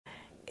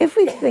if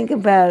we think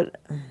about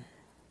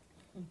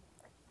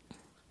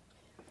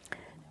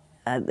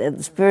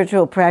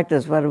spiritual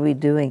practice, what are we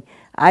doing?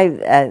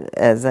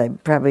 As I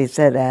probably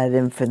said ad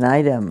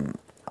infinitum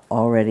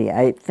already,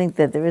 I think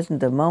that there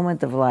isn't a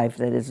moment of life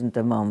that isn't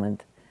a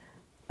moment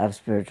of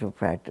spiritual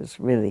practice,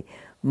 really.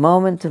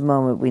 Moment to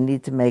moment, we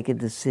need to make a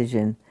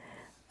decision.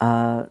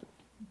 I've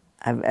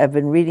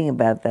been reading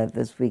about that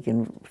this week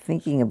and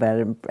thinking about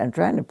it and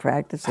trying to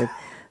practice it.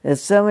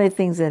 There's so many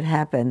things that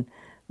happen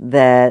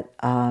that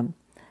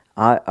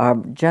are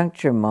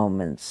juncture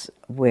moments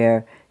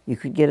where you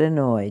could get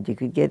annoyed, you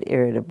could get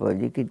irritable,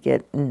 you could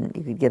get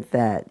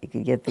that, you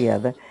could get the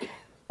other.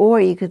 Or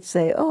you could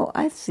say, oh,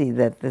 I see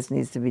that this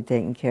needs to be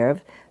taken care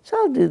of, so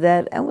I'll do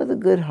that, and with a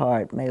good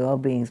heart, may all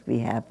beings be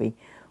happy.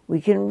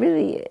 We can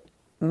really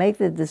make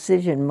the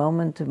decision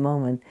moment to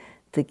moment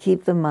to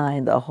keep the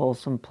mind a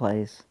wholesome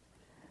place.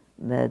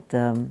 That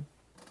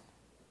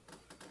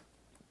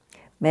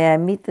may I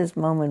meet this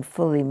moment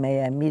fully,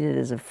 may I meet it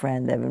as a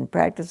friend. I've been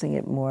practicing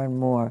it more and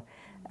more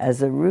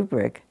as a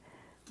rubric.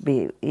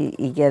 You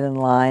get in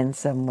line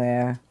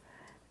somewhere,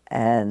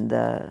 and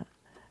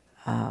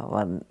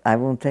well, I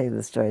won't tell you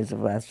the stories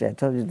of last year. I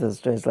told you those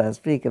stories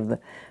last week of the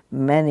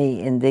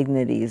many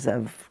indignities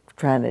of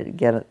trying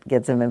to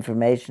get some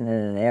information in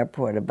an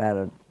airport about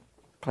a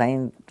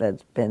plane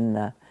that's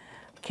been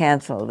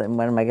canceled, and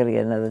when am I going to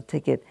get another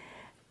ticket?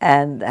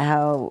 And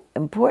how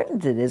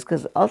important it is,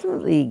 because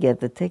ultimately you get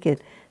the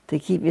ticket to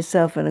keep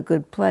yourself in a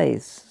good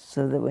place,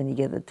 so that when you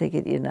get the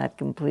ticket, you're not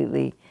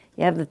completely,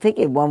 you have the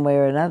ticket one way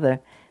or another,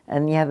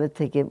 and you have the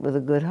ticket with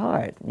a good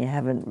heart. You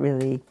haven't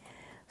really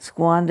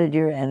squandered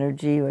your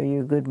energy or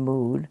your good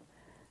mood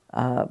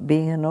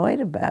being annoyed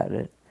about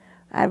it.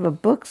 I have a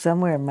book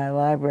somewhere in my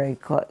library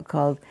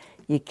called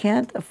You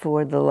Can't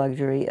Afford the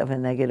Luxury of a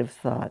Negative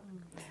Thought,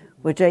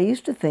 which I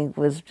used to think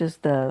was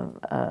just a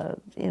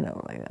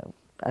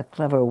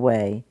clever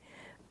way.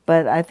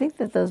 But I think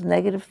that those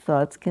negative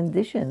thoughts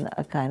condition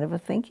a kind of a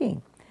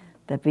thinking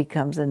that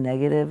becomes a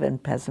negative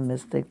and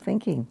pessimistic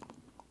thinking.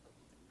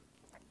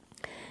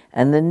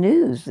 And the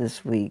news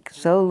this week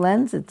so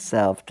lends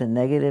itself to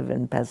negative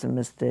and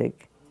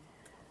pessimistic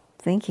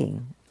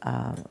thinking,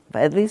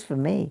 at least for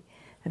me.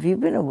 Have you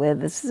been aware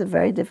this is a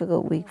very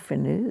difficult week for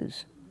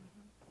news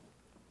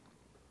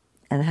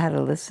and how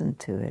to listen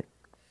to it?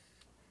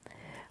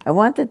 I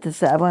want to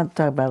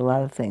talk about a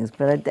lot of things,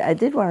 but I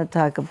did want to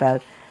talk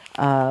about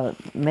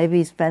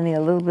maybe spending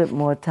a little bit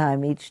more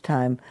time each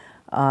time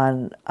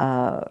on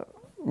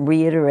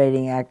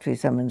reiterating actually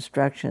some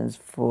instructions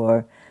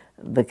for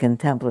the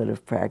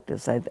contemplative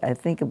practice. I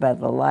think about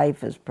the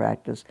life as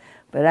practice,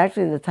 but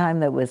actually the time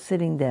that we're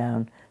sitting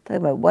down, talk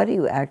about what are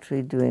you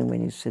actually doing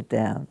when you sit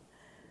down.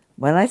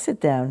 When I sit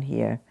down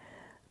here,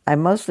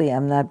 I'm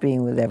not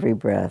being with every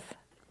breath.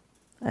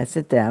 I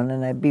sit down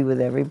and I be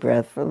with every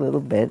breath for a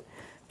little bit,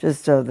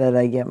 just so that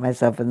I get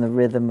myself in the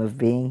rhythm of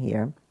being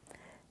here.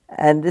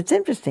 And it's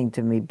interesting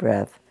to me,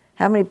 breath.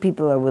 How many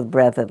people are with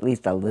breath at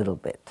least a little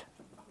bit?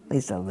 At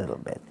least a little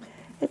bit.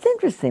 It's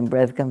interesting.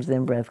 Breath comes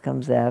in, breath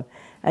comes out,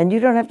 and you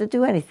don't have to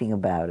do anything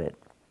about it.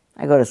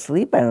 I go to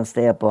sleep, I don't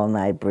stay up all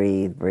night,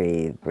 breathe,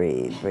 breathe,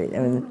 breathe, breathe. I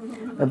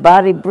mean, the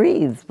body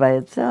breathes by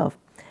itself,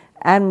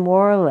 and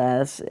more or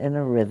less in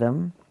a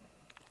rhythm.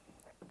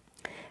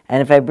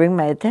 And if I bring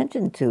my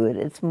attention to it,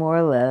 it's more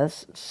or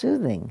less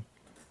soothing,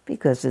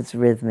 because it's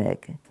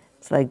rhythmic.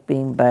 It's like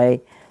being by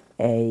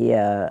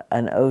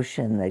an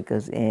ocean that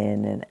goes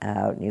in and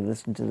out, and you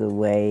listen to the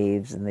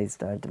waves, and they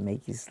start to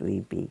make you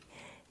sleepy,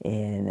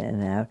 in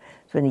and out.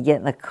 So when you get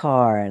in a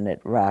car and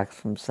it rocks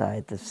from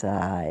side to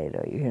side,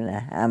 or you're in a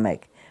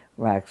hammock,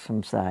 rocks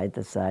from side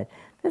to side,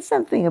 there's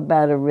something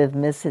about a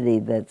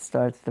rhythmicity that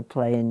starts to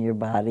play in your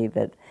body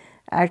that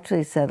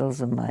actually settles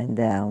the mind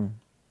down.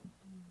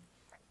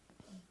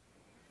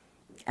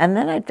 And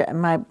then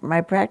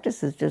my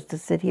practice is just to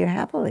sit here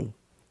happily.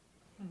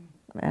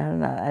 I don't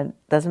know,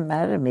 it doesn't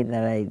matter to me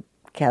that I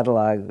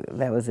catalog,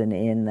 that was an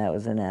in, that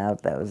was an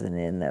out, that was an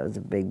in, that was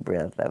a big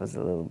breath, that was a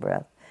little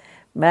breath.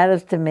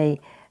 Matters to me,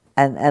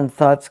 and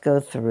thoughts go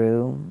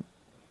through.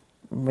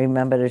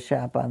 Remember to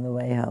shop on the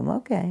way home.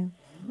 Okay,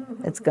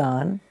 it's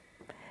gone.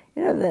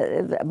 You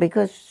know,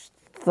 because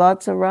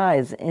thoughts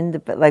arise,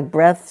 like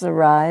breaths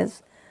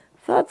arise,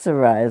 thoughts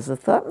arise. The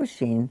thought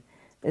machine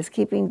is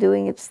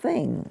doing its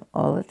thing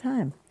all the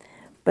time.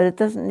 But it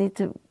doesn't need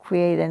to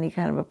create any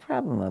kind of a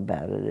problem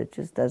about it. It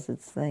just does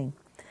its thing.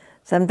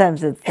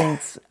 Sometimes it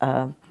thinks,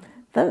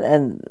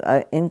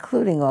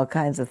 including all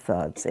kinds of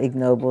thoughts,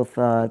 ignoble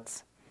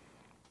thoughts,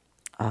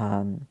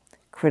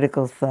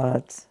 critical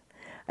thoughts.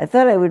 I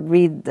thought I would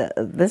read,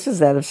 this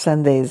is out of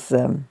Sunday's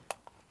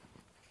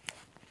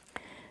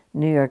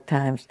New York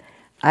Times.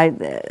 I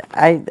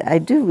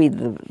do read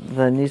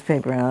the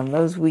newspaper, and on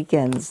those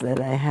weekends that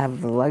I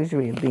have the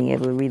luxury of being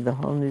able to read the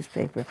whole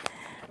newspaper,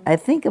 I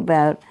think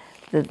about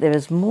that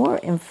there's more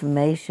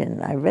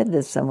information. I read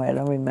this somewhere, I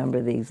don't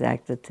remember the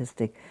exact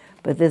statistic,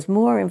 but there's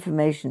more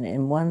information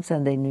in one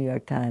Sunday New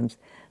York Times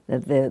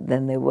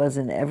than there was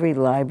in every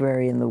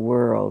library in the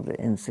world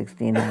in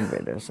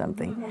 1600 or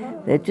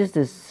something. There just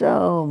is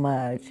so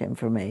much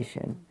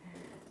information.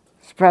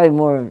 It's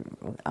probably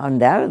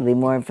undoubtedly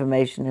more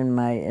information in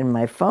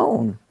my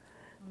phone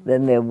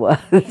than there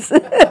was.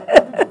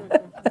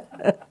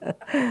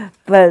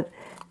 But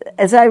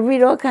as I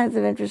read all kinds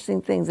of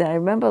interesting things, and I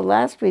remember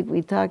last week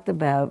we talked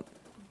about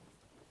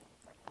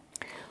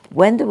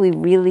when do we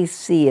really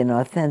see an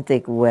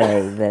authentic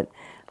way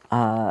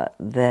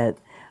that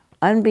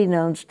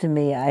unbeknownst to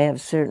me, I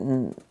have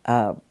certain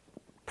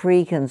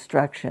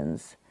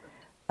preconstructions,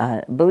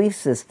 belief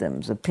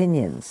systems,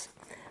 opinions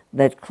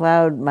that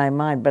cloud my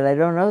mind, but I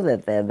don't know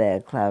that they're there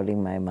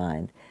clouding my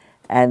mind.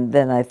 And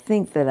then I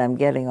think that I'm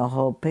getting a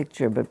whole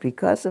picture, but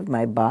because of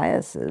my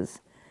biases,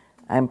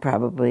 I'm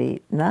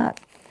probably not.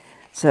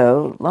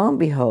 So, lo and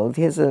behold,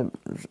 here's a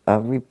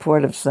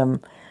report of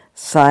some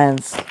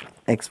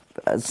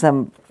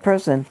some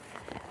person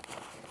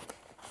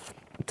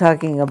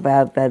talking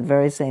about that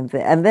very same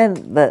thing. And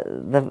then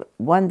the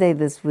one day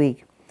this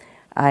week,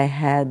 I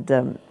had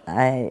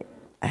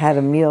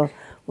a meal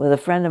with a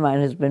friend of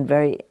mine who's been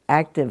very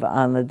active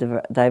on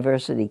the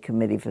diversity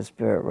committee for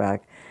Spirit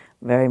Rock,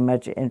 very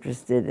much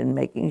interested in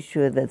making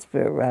sure that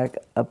Spirit Rock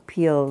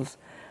appeals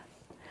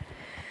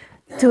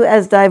to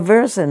as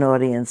diverse an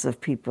audience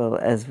of people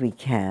as we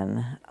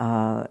can.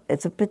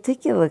 It's a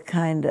particular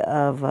kind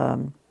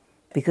of,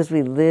 because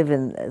we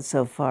live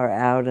so far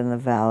out in the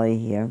valley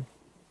here,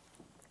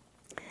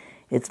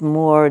 it's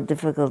more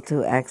difficult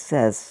to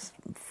access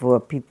for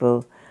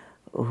people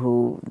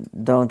who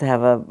don't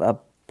have a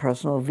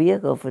personal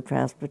vehicle for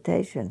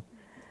transportation.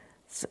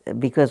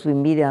 Because we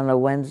meet on a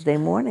Wednesday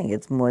morning,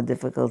 it's more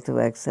difficult to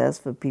access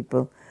for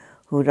people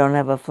who don't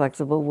have a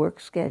flexible work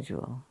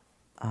schedule.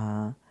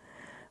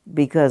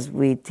 Because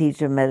we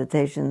teach a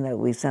meditation that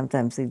we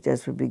sometimes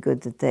suggest would be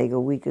good to take a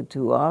week or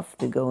two off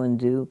to go and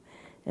do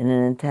in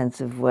an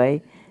intensive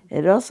way,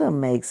 it also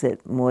makes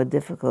it more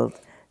difficult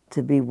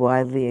to be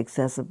widely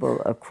accessible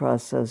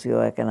across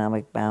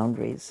socioeconomic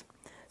boundaries.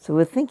 So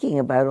we're thinking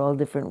about all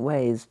different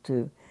ways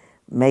to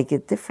make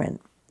it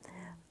different.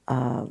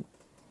 The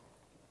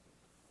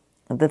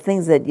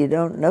things that you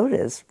don't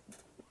notice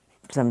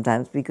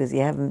sometimes because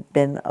you haven't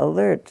been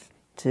alert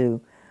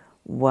to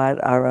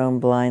what our own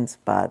blind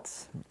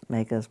spots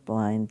make us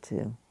blind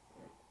to.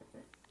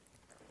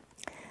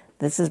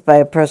 This is by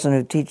a person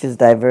who teaches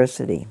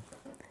diversity.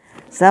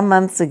 Some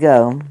months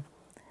ago,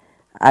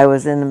 I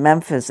was in the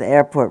Memphis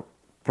airport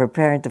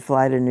preparing to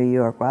fly to New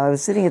York. While I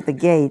was sitting at the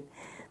gate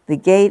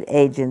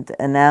agent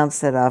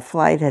announced that our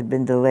flight had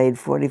been delayed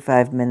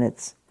 45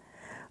 minutes.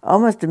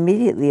 Almost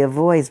immediately, a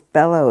voice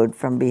bellowed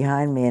from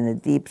behind me in a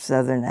deep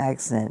Southern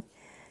accent,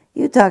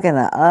 "You talking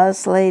to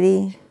us,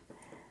 lady?"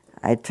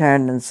 I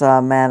turned and saw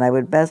a man I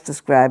would best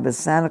describe as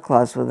Santa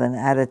Claus with an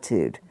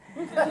attitude.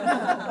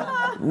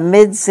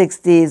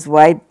 Mid-60s,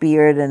 white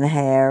beard and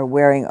hair,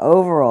 wearing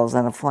overalls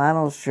and a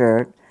flannel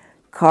shirt,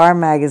 car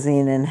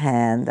magazine in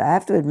hand. I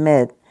have to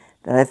admit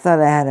that I thought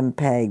I had him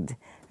pegged,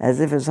 as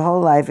if his whole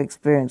life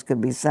experience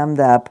could be summed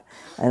up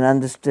and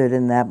understood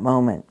in that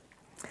moment.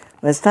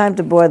 When it's time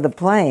to board the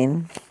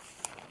plane,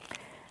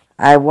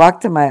 I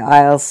walked to my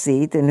aisle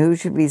seat, and who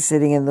should be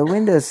sitting in the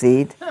window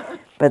seat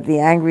but the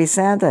angry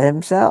Santa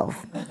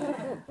himself.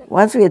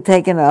 Once we had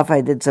taken off,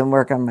 I did some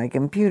work on my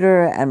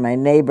computer, and my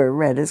neighbor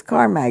read his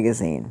car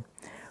magazine.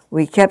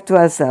 We kept to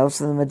ourselves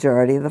for the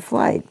majority of the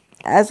flight.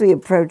 As we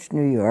approached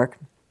New York,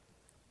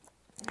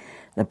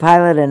 the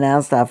pilot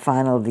announced our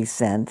final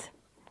descent.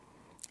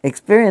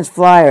 Experienced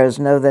flyers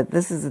know that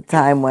this is a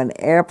time when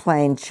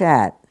airplane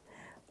chat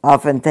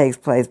often takes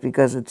place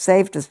because it's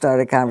safe to start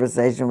a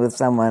conversation with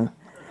someone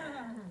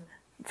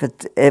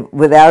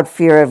without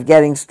fear of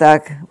getting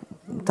stuck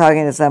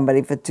talking to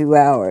somebody for 2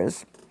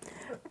 hours.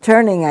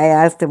 Turning, I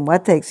asked him,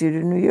 "What takes you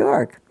to New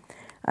York?"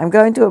 "I'm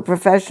going to a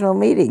professional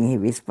meeting," he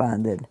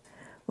responded.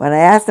 When I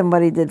asked him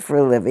what he did for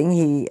a living,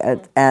 he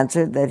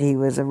answered that he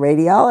was a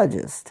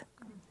radiologist.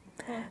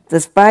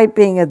 Despite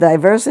being a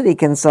diversity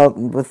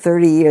consultant with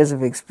 30 years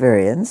of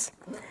experience,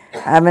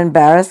 I'm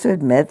embarrassed to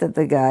admit that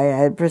the guy I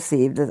had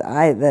perceived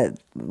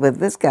with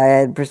this guy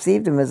I had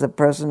perceived him as a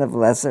person of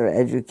lesser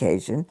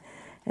education,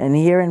 and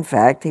here, in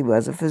fact, he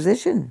was a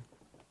physician.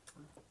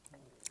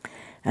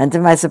 And to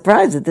my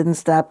surprise, it didn't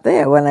stop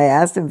there. When I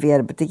asked him if he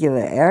had a particular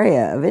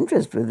area of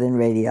interest within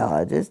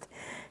radiologists,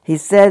 he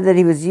said that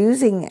he was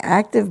using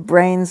active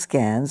brain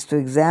scans to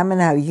examine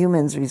how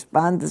humans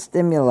respond to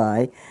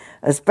stimuli,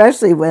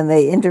 especially when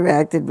they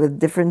interacted with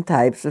different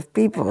types of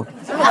people.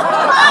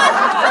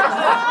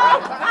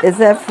 Is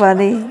that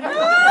funny?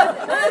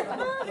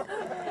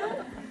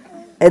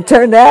 It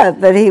turned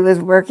out that he was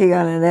working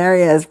on an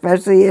area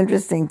especially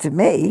interesting to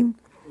me.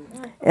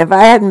 If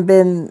I hadn't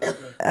been,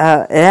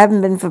 it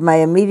hadn't been for my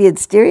immediate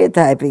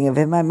stereotyping of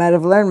him, I might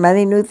have learned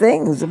many new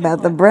things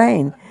about the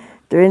brain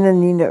during the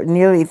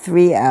nearly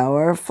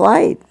 3-hour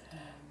flight.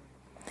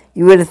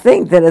 You would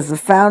think that as the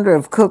founder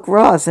of Cook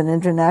Ross, an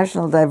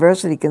international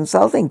diversity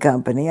consulting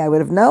company, I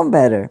would have known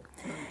better.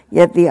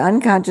 Yet the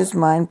unconscious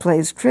mind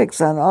plays tricks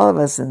on all of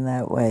us in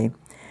that way.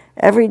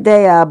 Every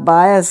day our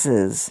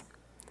biases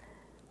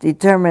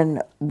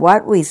determine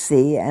what we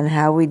see and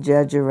how we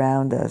judge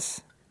around us.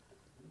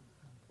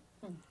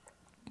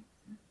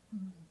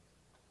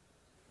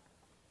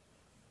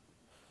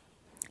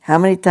 How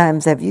many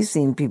times have you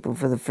seen people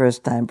for the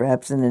first time,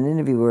 perhaps in an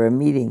interview or a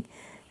meeting,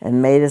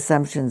 and made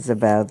assumptions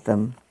about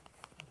them,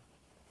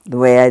 the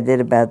way I did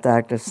about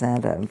Dr.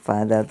 Santa, and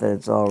find out that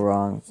it's all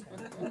wrong?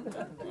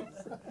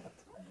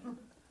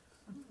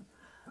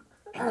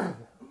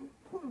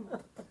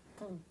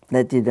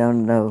 That you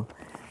don't know.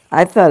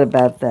 I thought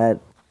about that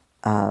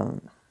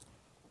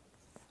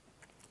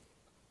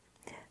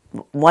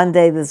one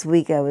day this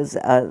week. I was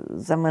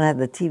someone had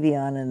the TV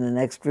on in the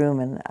next room,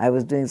 and I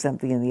was doing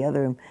something in the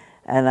other room,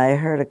 and I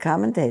heard a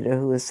commentator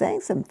who was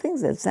saying some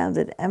things that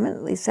sounded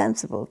eminently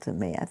sensible to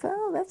me. I thought,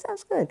 oh, that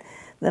sounds good.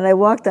 Then I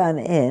walked on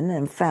in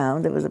and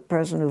found it was a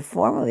person who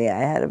formerly I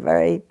had a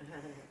very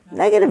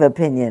negative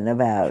opinion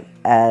about,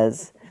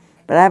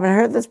 but I haven't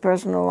heard this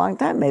person in a long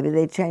time. Maybe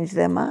they changed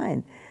their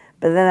mind.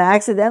 But then I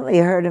accidentally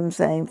heard him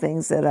saying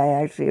things that I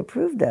actually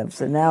approved of.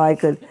 So now I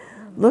could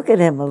look at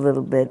him a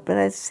little bit, but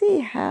I see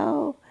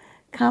how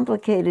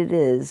complicated it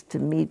is to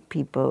meet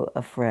people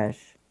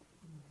afresh.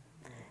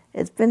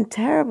 It's been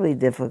terribly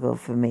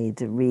difficult for me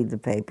to read the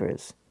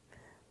papers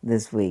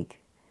this week.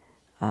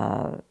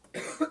 Somebody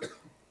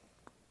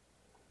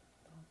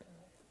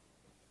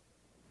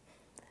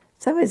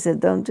said,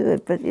 don't do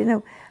it. But, you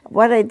know,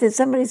 what I did,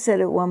 somebody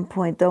said at one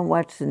point, don't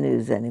watch the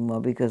news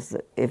anymore, because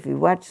if you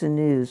watch the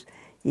news,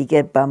 you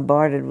get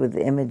bombarded with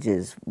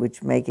images,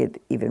 which make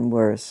it even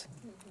worse.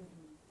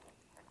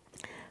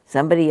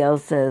 Somebody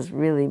else says,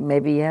 really,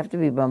 maybe you have to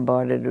be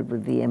bombarded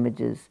with the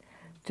images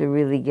to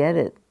really get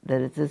it, that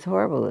it's as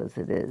horrible as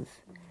it is.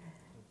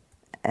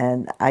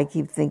 And I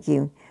keep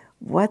thinking,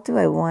 what do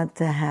I want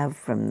to have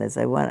from this?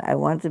 I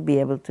want to be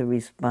able to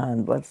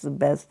respond. What's the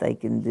best I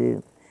can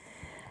do?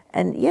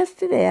 And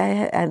yesterday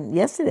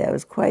I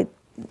was quite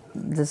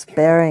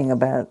despairing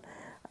about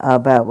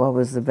what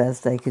was the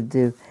best I could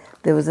do.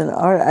 There was an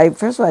art.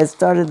 First of all, I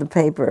started the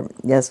paper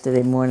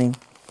yesterday morning,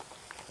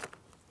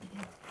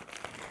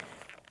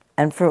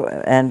 and for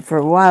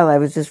a while I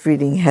was just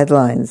reading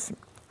headlines,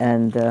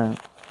 and I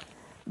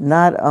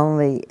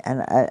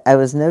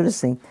was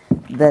noticing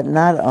that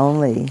not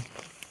only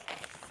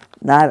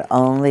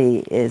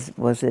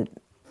was it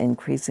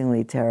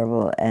increasingly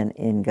terrible and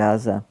in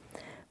Gaza,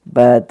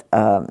 but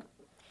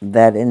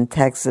that in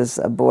Texas,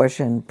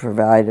 abortion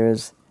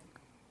providers.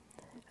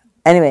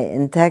 Anyway,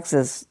 in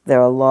Texas,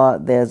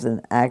 there's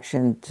an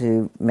action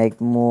to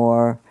make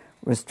more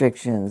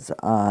restrictions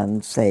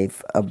on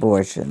safe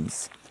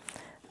abortions.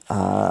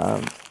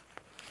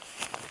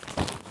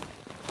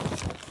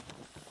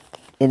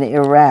 In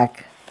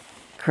Iraq,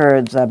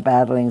 Kurds are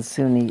battling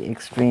Sunni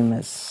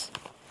extremists.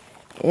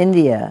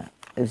 India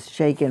is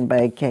shaken by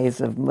a case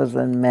of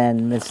Muslim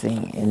men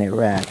missing in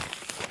Iraq.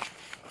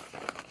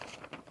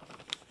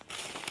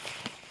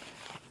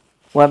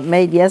 What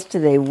made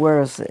yesterday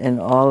worse in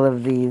all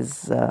of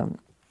these, I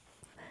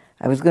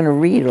was going to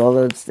read,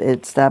 although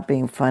it stopped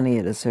being funny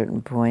at a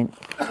certain point.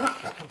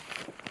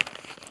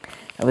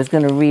 I was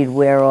going to read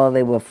where all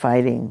they were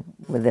fighting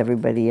with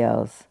everybody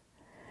else.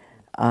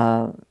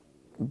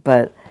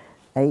 But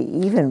I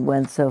even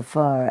went so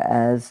far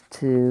as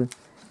to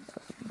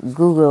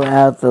Google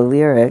out the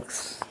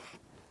lyrics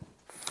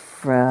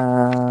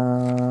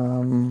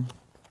from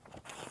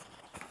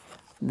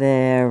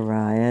 "They're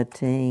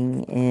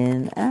Rioting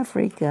in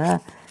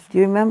Africa." Do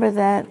you remember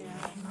that? Yeah.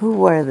 Who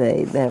were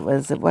they?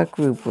 What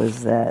group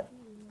was that?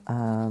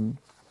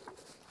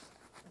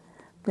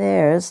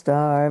 They're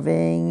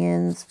starving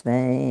in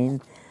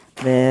Spain.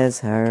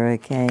 There's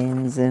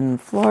hurricanes in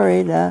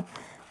Florida.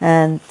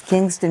 And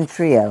Kingston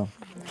Trio.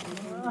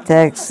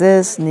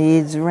 Texas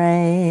needs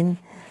rain.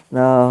 The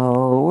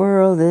whole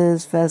world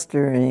is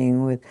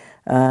festering with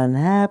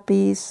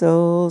unhappy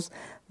souls.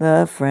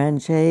 The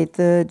French hate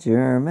the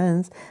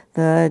Germans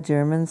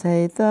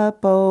hate the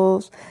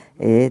Poles,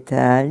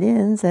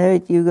 Italians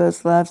hate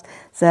Yugoslavs,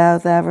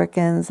 South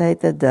Africans hate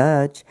the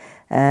Dutch,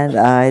 and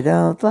I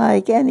don't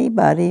like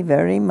anybody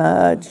very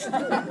much.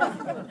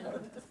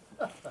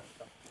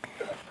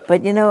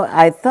 But you know,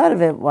 I thought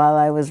of it while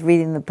I was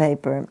reading the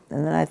paper,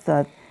 and then I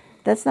thought,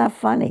 that's not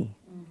funny.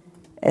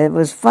 It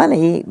was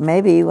funny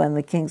maybe when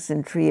the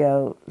Kingston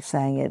Trio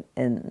sang it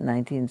in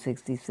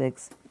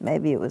 1966.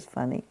 Maybe it was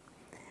funny.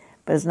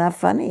 But it's not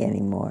funny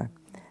anymore.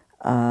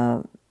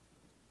 As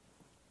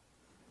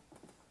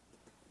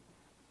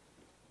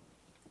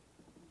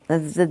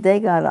the day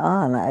got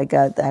on, I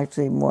got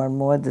actually more and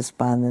more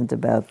despondent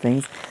about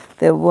things.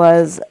 There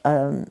was,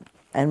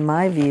 in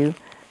my view,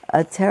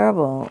 a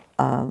terrible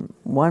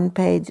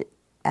one-page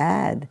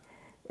ad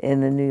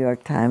in the New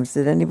York Times.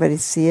 Did anybody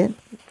see it?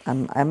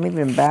 I'm even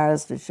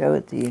embarrassed to show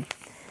it to you.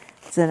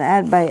 It's an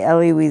ad by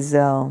Elie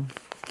Wiesel.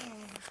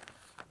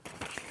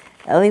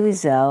 Elie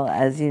Wiesel,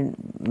 as you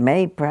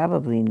may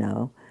probably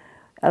know,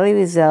 Elie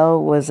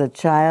Wiesel was a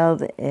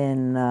child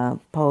in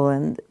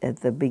Poland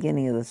at the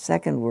beginning of the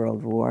Second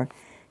World War.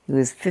 He He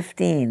was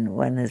 15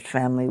 when his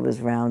family was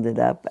rounded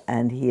up,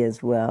 and he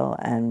as well,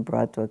 and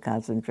brought to a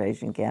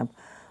concentration camp.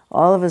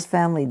 All of his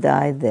family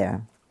died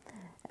there,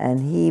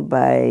 and he,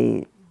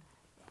 by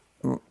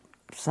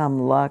some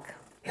luck,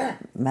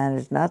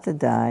 managed not to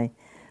die,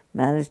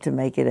 managed to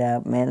make it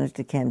out, managed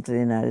to come to the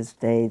United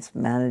States,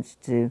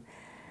 managed to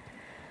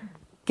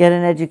get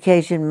an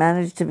education,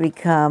 managed to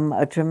become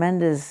a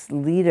tremendous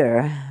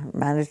leader,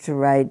 managed to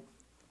write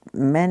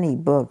many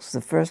books,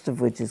 the first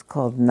of which is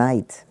called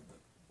Night,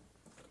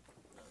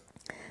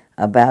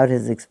 about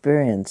his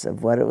experience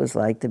of what it was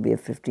like to be a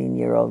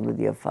 15-year-old with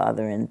your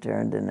father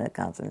interned in a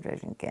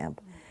concentration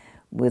camp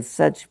with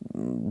such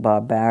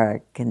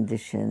barbaric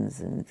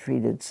conditions and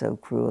treated so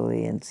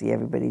cruelly, and see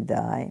everybody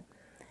die.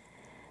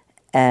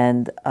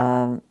 And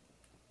for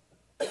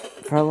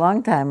a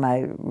long time,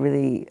 I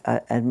really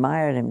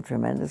admired him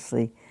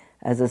tremendously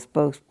as a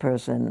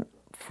spokesperson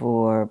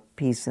for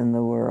peace in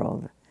the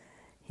world.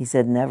 He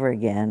said, never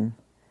again.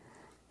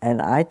 And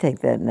I take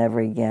that never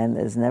again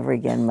as never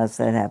again must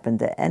that happen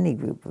to any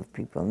group of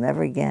people.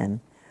 Never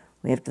again.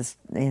 We have to,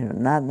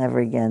 not never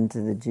again to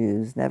the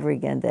Jews, never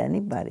again to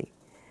anybody.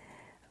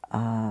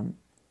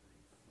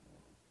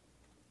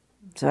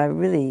 So I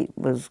really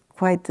was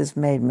quite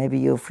dismayed. Maybe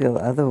you'll feel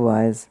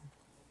otherwise.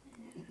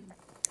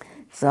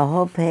 It's a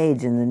whole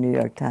page in the New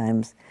York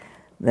Times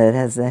that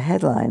has a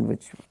headline,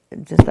 which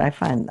just I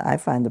find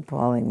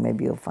appalling.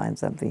 Maybe you'll find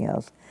something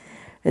else.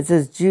 It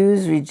says,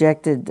 Jews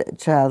rejected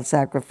child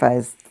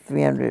sacrifice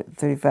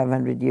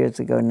 3,500 years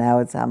ago. Now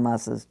it's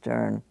Hamas's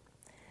turn.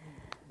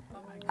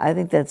 I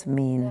think that's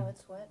mean. Now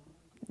it's what?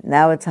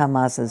 Now it's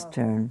Hamas's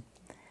turn.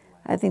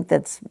 I think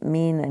that's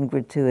mean and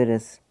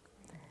gratuitous.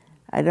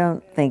 I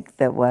don't think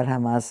that what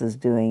Hamas is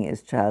doing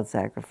is child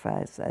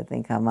sacrifice. I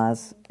think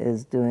Hamas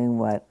is doing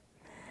what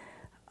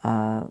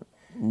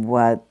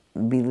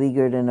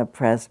beleaguered and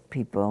oppressed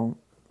people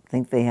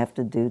think they have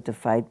to do to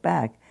fight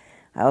back.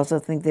 I also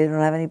think they don't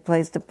have any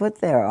place to put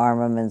their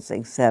armaments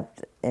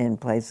except in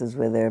places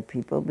where there are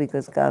people,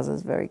 because Gaza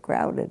is very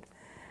crowded.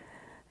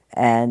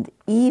 And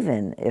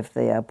even if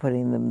they are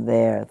putting them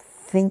there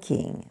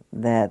thinking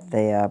that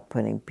they are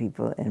putting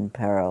people in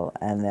peril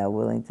and they're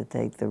willing to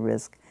take the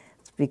risk,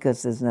 it's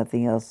because there's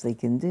nothing else they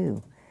can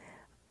do.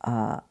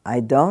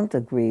 I don't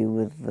agree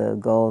with the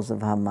goals of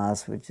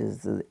Hamas, which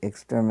is the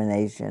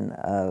extermination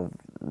of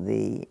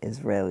the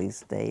Israeli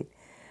state.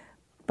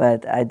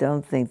 But I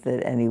don't think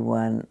that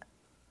anyone,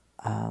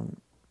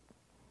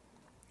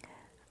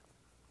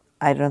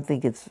 I don't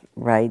think it's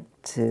right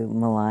to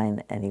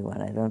malign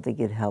anyone. I don't think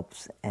it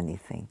helps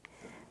anything.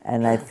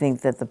 And I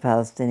think that the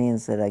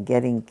Palestinians that are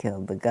getting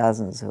killed, the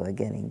Gazans who are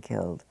getting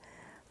killed,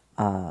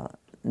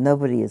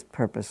 nobody is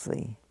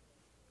purposely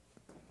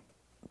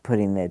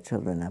putting their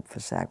children up for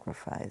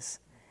sacrifice.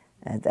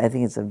 And I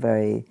think it's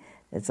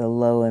a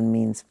low and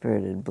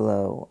mean-spirited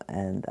blow.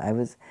 And I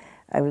was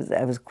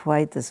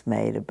quite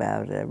dismayed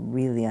about it,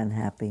 really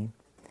unhappy.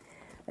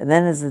 And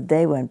then as the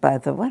day went by, I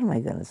thought, what am I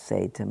going to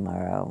say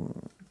tomorrow?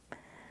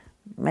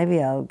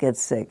 Maybe I'll get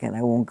sick and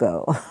I won't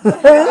go.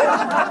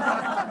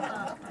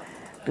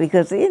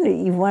 Because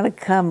you want to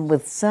come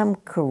with some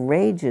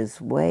courageous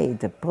way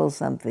to pull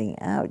something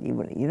out. You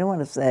don't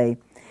want to say,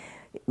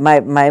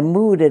 my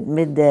mood at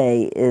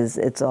midday is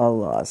it's all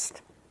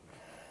lost,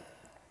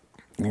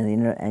 and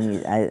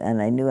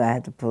I knew I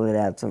had to pull it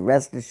out. So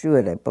rest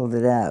assured, I pulled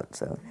it out.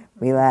 So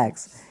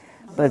relax.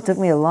 But it took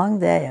me a long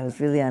day. I was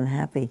really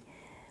unhappy.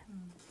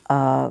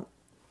 I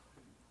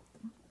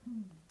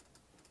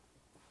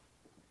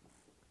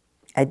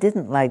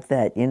didn't like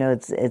that.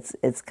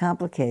 It's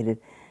complicated.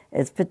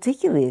 It's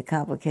particularly a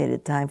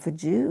complicated time for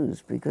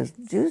Jews, because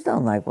Jews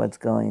don't like what's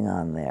going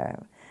on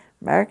there.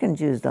 American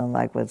Jews don't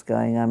like what's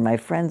going on. My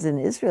friends in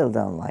Israel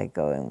don't like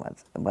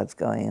what's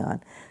going on.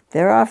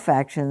 There are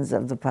factions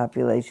of the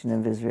population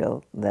of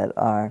Israel that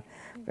are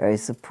very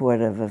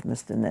supportive of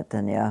Mr.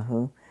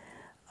 Netanyahu.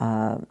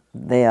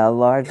 They are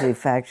largely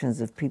factions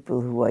of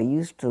people who are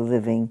used to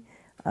living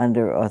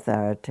under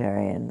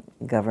authoritarian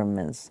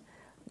governments.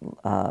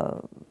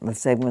 The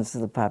segments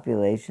of the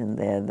population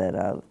there that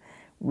are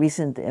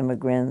recent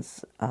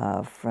immigrants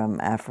from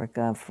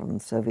Africa, from the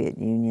Soviet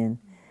Union,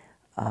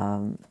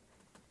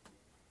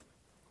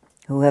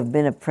 who have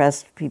been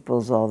oppressed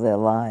peoples all their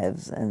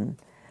lives, and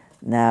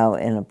now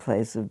in a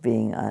place of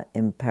being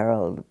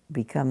imperiled,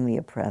 become the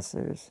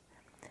oppressors.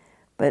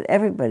 But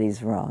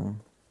everybody's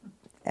wrong.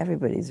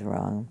 Everybody's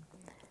wrong.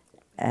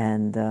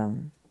 And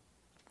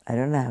I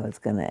don't know how it's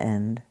going to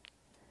end.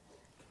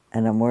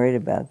 And I'm worried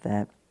about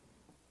that.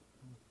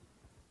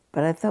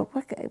 But I thought,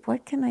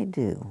 what can I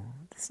do?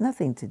 There's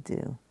nothing to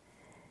do.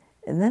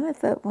 And then I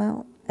thought,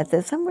 well,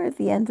 somewhere at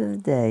the end of the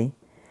day,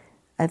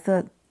 I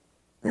thought,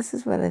 this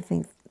is what I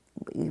think.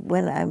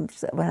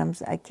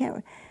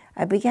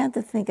 I began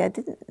to think I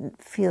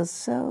didn't feel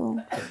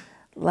so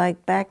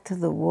like back to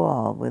the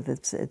wall with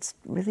it's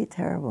really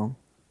terrible.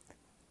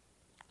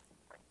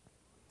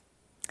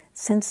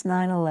 Since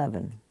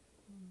 9/11.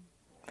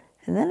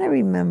 And then I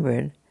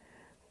remembered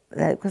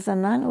that because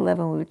on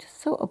 9/11 we were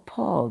just so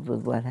appalled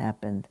with what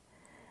happened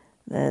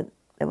that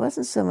it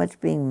wasn't so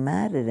much being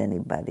mad at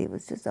anybody. It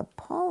was just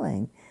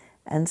appalling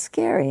and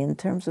scary in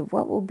terms of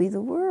what will be the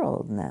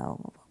world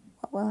now.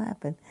 What will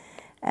happen?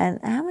 And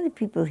how many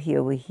people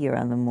here were here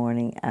on the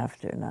morning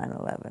after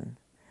 9/11?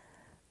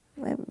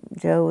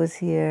 Joe was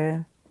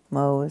here.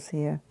 Mo was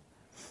here.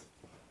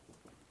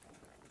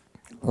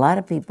 A lot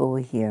of people were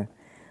here.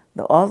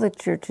 All the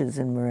churches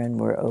in Marin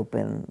were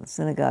open. The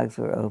synagogues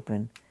were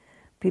open.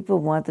 People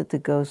wanted to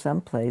go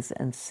someplace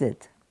and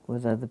sit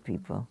with other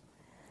people.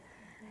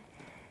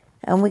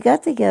 And we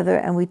got together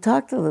and we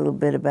talked a little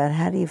bit about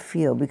how do you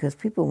feel, because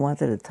people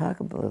wanted to talk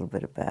a little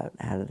bit about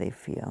how do they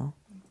feel.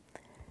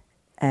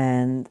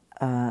 And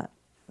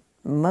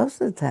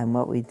most of the time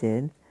what we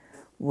did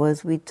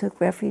was we took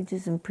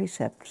refuges and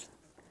precepts.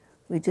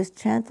 We just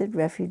chanted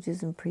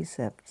refuges and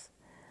precepts.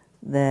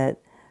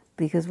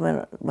 Because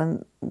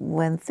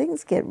when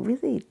things get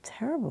really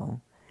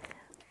terrible,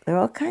 there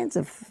are all kinds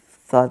of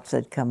thoughts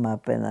that come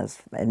up in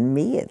us, in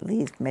me at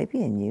least,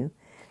 maybe in you.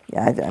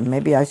 Yeah,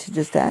 maybe I should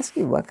just ask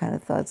you what kind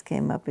of thoughts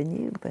came up in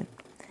you. But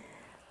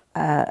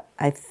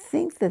I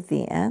think that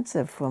the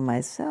answer for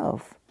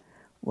myself,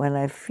 when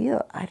I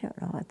feel I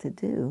don't know what to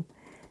do,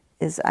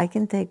 is I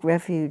can take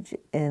refuge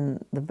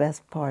in the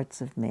best parts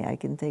of me. I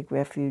can take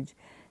refuge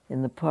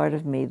in the part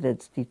of me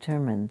that's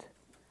determined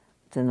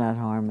to not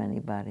harm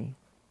anybody.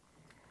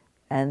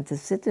 And to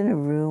sit in a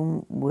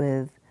room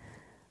with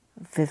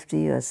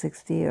 50 or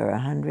 60 or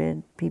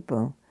 100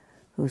 people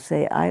who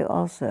say, I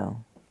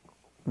also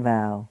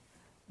vow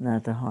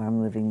not to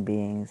harm living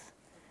beings.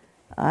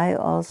 I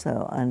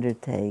also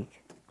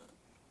undertake.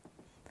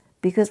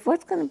 Because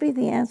what's going to be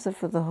the answer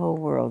for the whole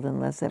world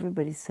unless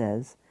everybody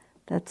says,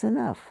 that's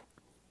enough?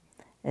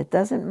 It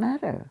doesn't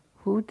matter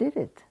who did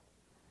it.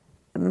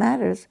 It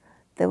matters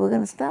that we're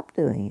going to stop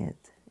doing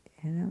it.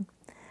 You know,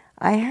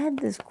 I had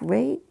this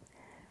great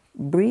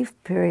brief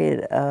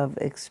period of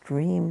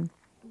extreme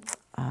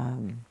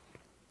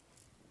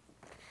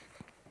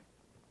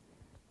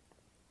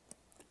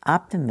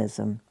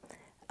optimism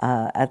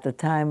at the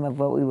time of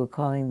what we were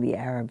calling the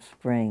Arab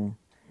Spring,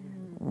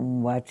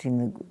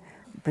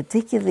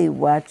 particularly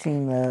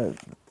watching the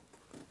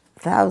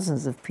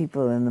thousands of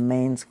people in the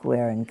main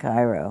square in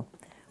Cairo,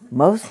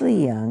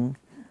 mostly young,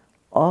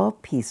 all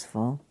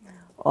peaceful,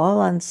 all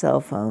on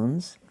cell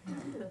phones,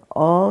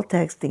 all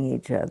texting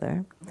each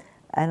other.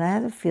 And I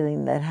had a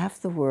feeling that half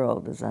the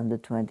world is under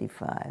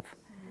 25.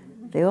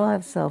 They all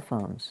have cell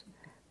phones.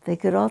 They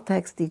could all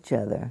text each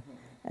other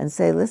and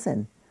say,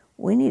 listen,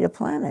 we need a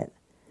planet.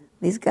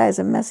 These guys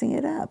are messing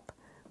it up.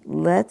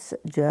 Let's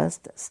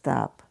just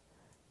stop.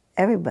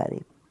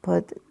 Everybody,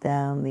 put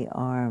down the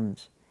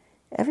arms.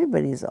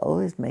 Everybody's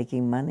always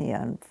making money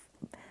on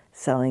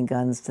selling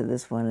guns to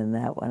this one and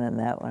that one and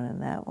that one and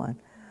that one.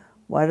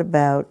 What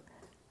about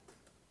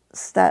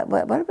stop?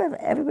 What about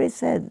everybody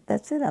said,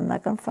 that's it, I'm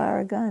not going to fire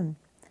a gun.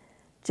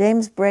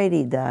 James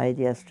Brady died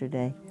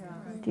yesterday. Yeah.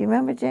 Do you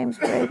remember James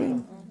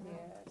Brady?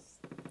 Yes.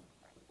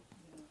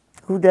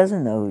 Who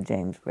doesn't know who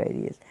James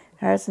Brady is?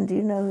 Harrison, do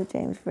you know who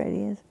James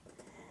Brady is?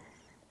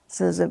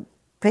 So there's a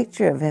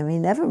picture of him. He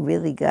never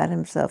really got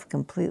himself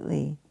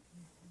completely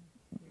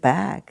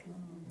back.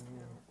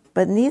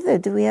 But neither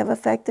do we have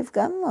effective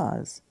gun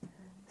laws.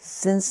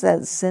 Since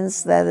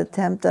that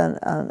attempt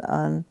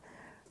on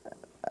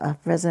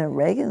President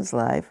Reagan's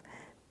life,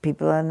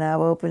 people are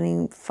now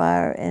opening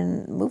fire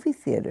in movie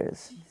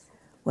theaters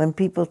when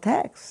people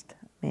text.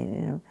 I mean,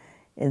 you know,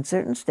 in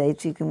certain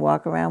states you can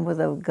walk around with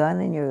a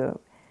gun in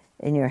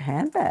your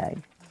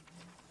handbag.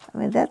 I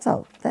mean, that's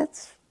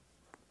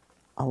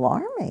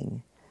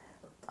alarming.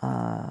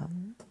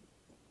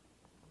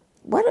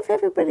 What if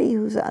everybody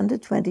who's under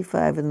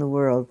 25 in the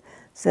world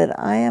said,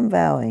 I am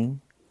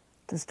vowing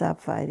to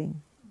stop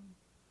fighting?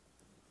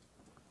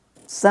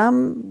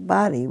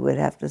 Somebody would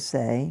have to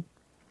say,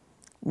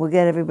 we'll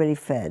get everybody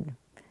fed.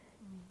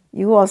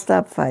 You all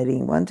stop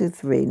fighting. 1, 2,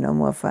 3, no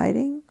more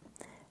fighting.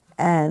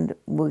 And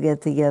we'll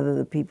get together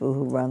the people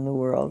who run the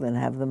world and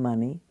have the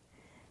money.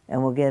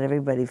 And we'll get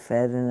everybody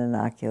fed and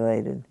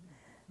inoculated.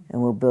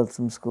 And we'll build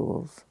some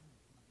schools.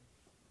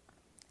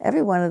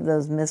 Every one of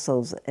those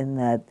missiles in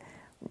that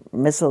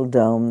missile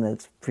dome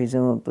that's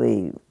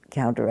presumably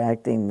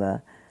counteracting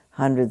the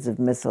hundreds of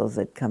missiles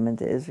that come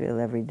into Israel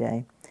every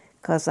day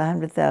costs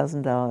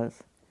 $100,000.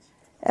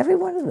 Every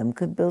one of them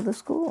could build a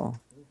school.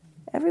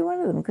 Every one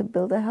of them could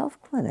build a health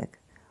clinic.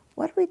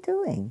 What are we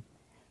doing?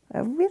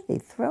 We're really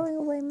throwing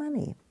away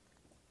money.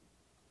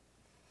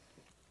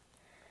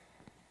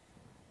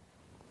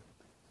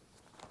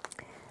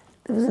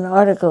 There was an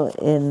article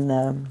in,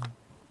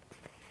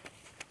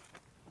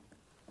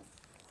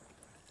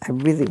 I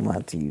really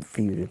want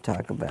for you to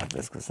talk about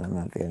this because I'm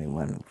not the only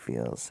one who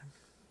feels.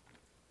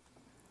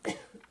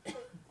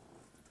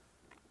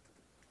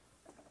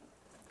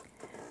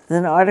 There's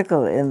an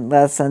article in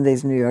last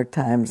Sunday's New York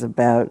Times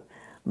about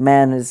a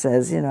man who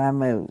says, you know,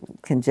 I'm a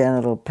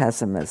congenital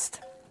pessimist.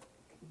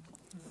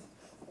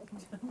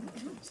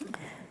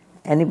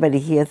 Anybody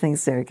here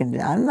thinks they're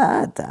I'm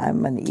not.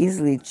 I'm an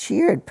easily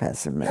cheered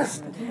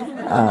pessimist.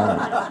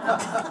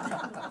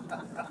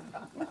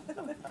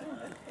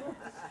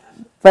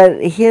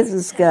 But here's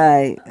this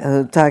guy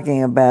who's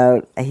talking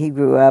about he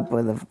grew up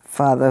with a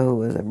father who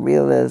was a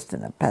realist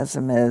and a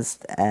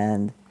pessimist,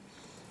 and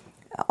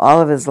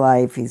all of his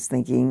life he's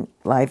thinking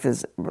life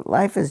is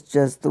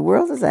just the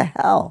world is a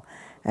hell,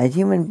 and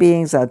human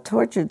beings are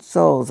tortured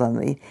souls.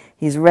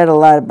 He's read a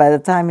lot. By the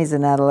time he's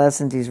an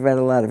adolescent, he's read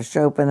a lot of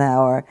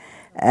Schopenhauer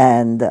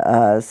and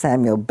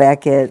Samuel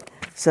Beckett.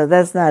 So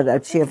that's not a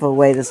cheerful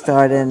way to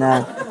start in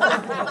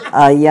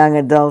a young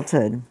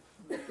adulthood.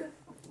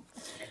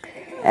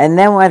 And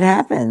then what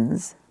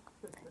happens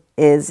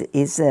is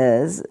he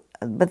says,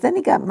 but then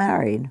he got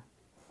married.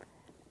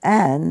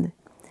 And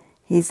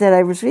he said,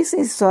 I was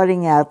recently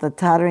sorting out the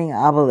tottering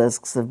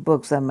obelisks of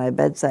books on my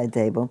bedside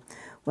table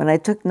when I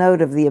took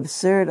note of the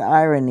absurd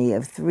irony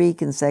of 3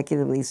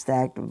 consecutively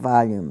stacked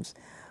volumes.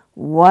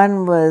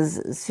 One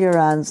was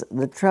Cioran's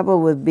The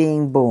Trouble with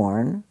Being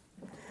Born,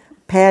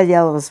 pale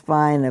yellow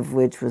spine of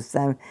which was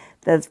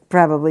that's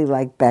probably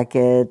like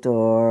Beckett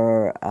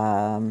or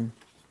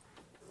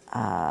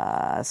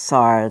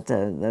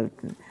Sartre.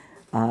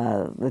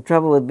 The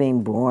trouble with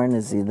being born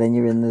is then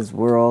you're in this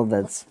world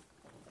that's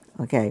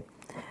okay.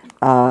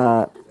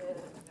 Pale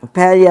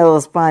yellow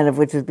spine of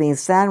which was being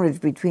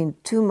sandwiched between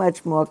two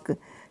much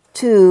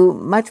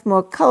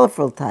more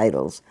colorful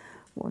titles,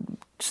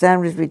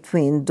 sandwiched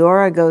between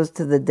Dora Goes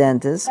to the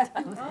Dentist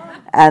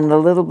and The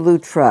Little Blue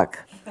Truck.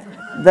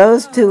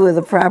 Those 2 were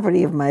the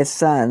property of my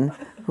son,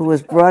 who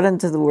was brought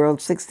into the world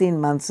 16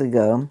 months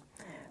ago,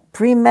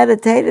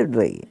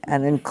 premeditatedly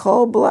and in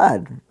cold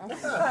blood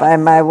by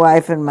my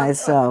wife and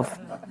myself.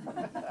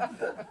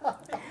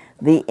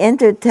 The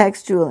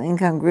intertextual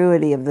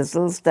incongruity of this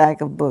little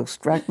stack of books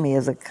struck me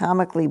as a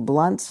comically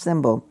blunt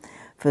symbol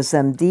for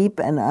some deep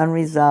and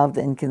unresolved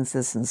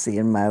inconsistency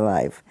in my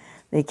life.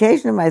 The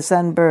occasion of my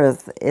son's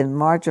birth in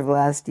March of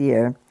last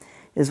year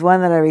is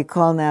one that I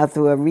recall now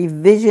through a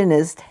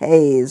revisionist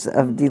haze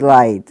of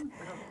delight.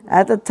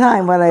 At the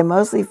time, what I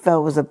mostly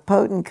felt was a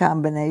potent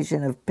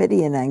combination of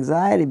pity and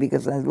anxiety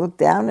because I looked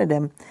down at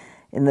him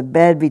in the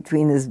bed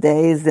between his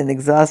dazed and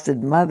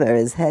exhausted mother,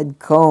 his head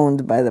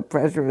coned by the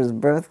pressure of the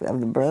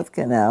birth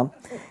canal,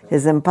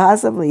 his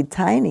impossibly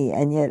tiny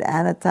and yet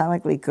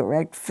anatomically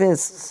correct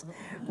fists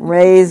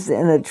raised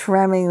in a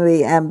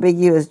tremblingly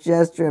ambiguous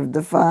gesture of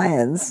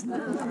defiance.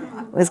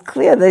 It was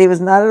clear that he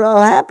was not at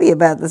all happy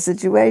about the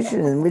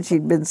situation in which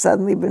he'd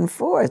suddenly been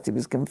forced. He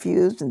was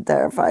confused and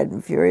terrified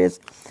and furious.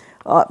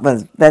 Oh,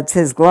 but that's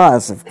his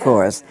gloss, of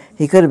course.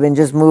 He could have been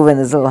just moving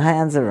his little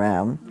hands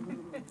around.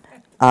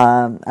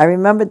 I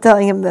remember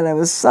telling him that I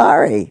was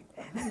sorry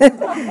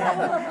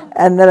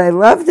and that I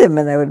loved him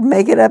and I would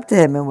make it up to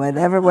him in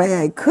whatever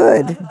way I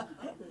could.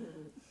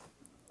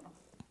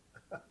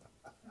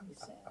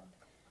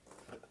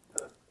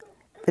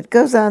 It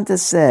goes on to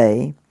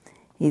say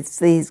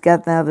he's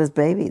got now this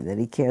baby that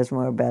he cares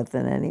more about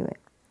than anyway.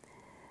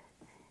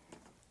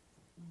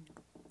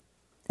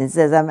 It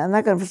says, I'm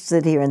not going to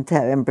sit here and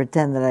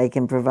pretend that I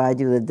can provide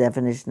you with a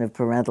definition of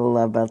parental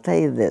love, but I'll tell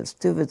you this.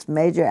 2 of its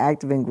major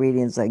active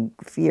ingredients are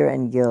fear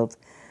and guilt.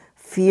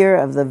 Fear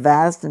of the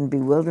vast and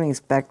bewildering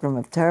spectrum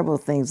of terrible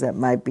things that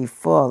might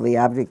befall the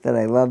object that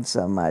I love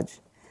so much,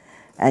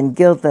 and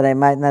guilt that I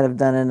might not have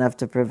done enough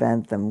to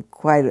prevent them.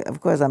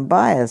 Of course, I'm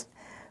biased,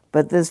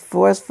 but this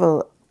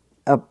forceful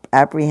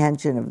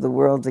apprehension of the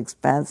world's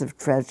expansive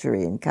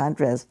treachery, in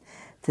contrast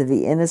to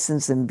the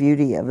innocence and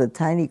beauty of the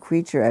tiny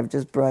creature I've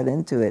just brought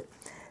into it,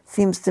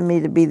 seems to me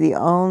to be the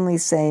only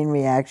sane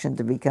reaction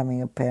to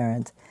becoming a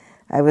parent.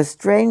 I was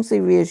strangely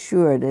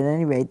reassured, at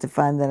any rate, to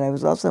find that I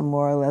was also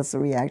more or less the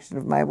reaction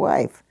of my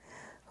wife,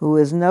 who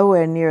is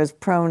nowhere near as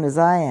prone as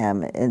I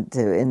am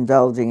into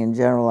indulging in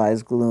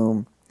generalized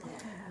gloom.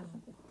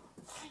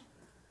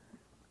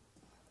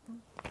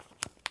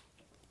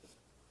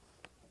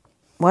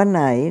 One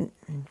night,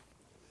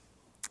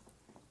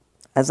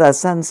 as our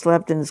son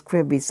slept in his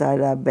crib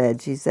beside our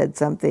bed, she said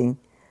something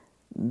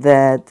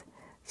that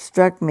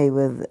struck me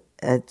with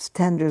its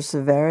tender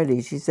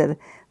severity. She said,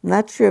 I'm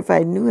not sure if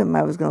I knew him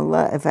I was going to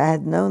love, if I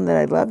had known that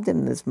I loved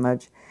him this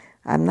much,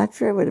 I'm not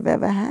sure I would have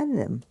ever had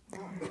him.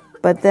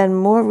 But then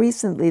more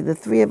recently, the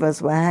 3 of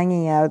us were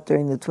hanging out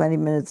during the 20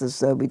 minutes or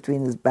so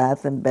between his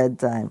bath and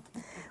bedtime.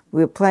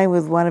 We were playing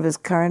with one of his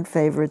current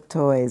favorite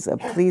toys, a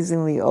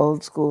pleasingly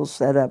old-school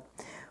setup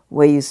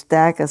where you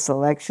stack a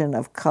selection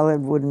of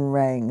colored wooden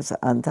rings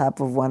on top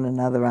of one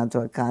another onto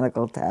a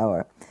conical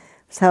tower. I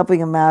was helping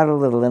him out a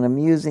little and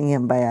amusing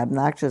him by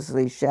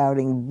obnoxiously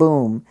shouting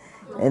boom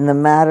in the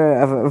manner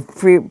of a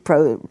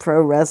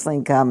pro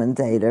wrestling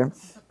commentator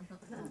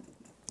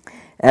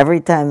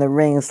every time the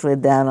ring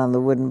slid down on the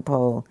wooden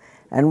pole.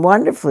 And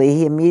wonderfully,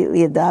 he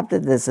immediately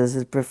adopted this as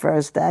his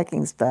preferred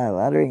stacking style,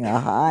 uttering a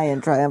high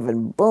and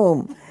triumphant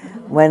boom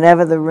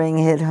whenever the ring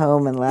hit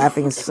home and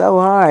laughing so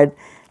hard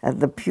at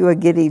the pure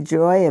giddy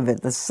joy of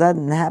it, the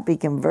sudden happy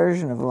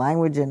conversion of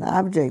language and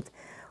object,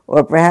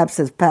 or perhaps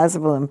his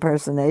passable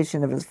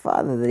impersonation of his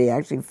father, that he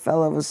actually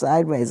fell over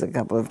sideways a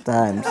couple of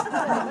times.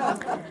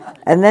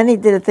 And then he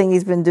did a thing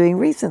he's been doing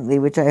recently,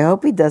 which I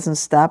hope he doesn't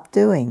stop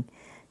doing.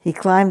 He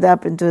climbed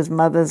up into his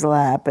mother's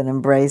lap and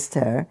embraced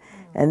her,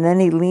 And then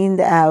he leaned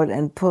out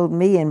and pulled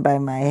me in by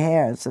my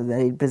hair so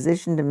that he'd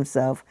positioned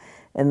himself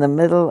in the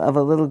middle of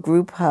a little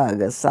group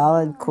hug, a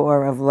solid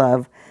core of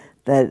love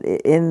that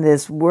in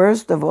this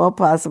worst of all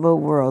possible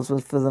worlds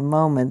was for the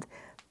moment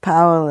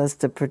powerless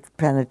to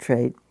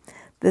penetrate.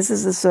 This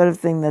is the sort of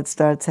thing that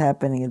starts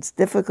happening. It's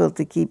difficult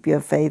to keep your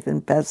faith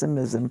in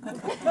pessimism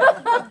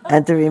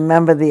and to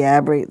remember the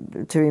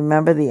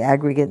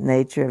aggregate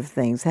nature of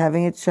things.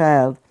 Having a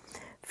child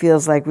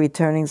feels like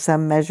returning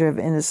some measure of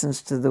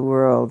innocence to the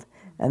world,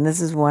 and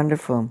this is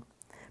wonderful.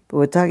 But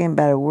we're talking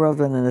about a world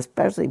with an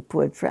especially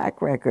poor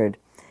track record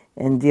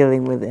in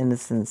dealing with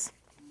innocence.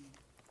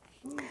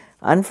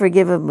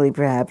 Unforgivably,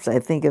 perhaps, I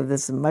think of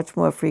this much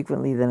more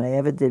frequently than I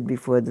ever did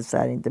before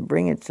deciding to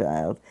bring a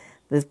child,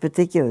 this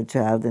particular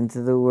child,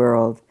 into the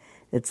world.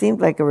 It seemed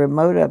like a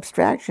remote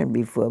abstraction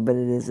before, but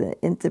it is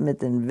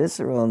intimate and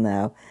visceral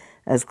now,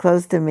 as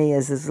close to me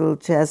as his little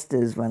chest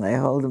is when I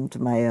hold him to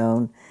my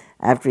own,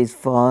 after he's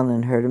fallen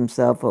and hurt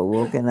himself or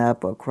woken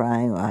up or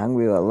crying or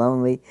hungry or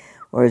lonely,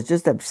 or is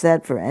just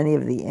upset for any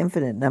of the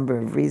infinite number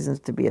of reasons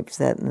to be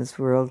upset in this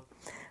world.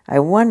 I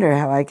wonder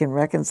how I can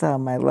reconcile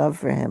my love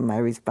for him, my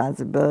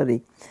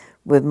responsibility,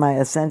 with my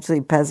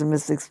essentially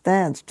pessimistic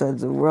stance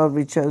towards the world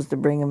we chose to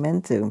bring him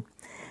into.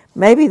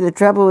 Maybe the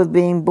trouble with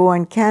being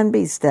born can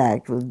be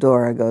stacked with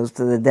Dora goes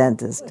to the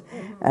dentist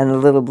and a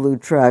little blue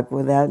truck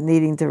without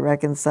needing to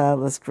reconcile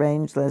the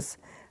strangeness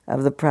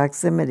of the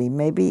proximity.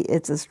 Maybe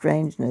it's a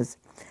strangeness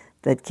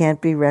that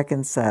can't be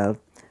reconciled,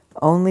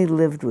 only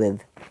lived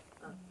with.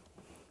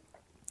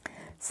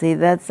 See,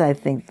 that's, I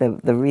think,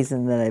 the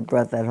reason that I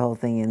brought that whole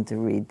thing in to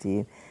read to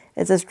you.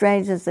 It's a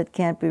strangeness that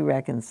can't be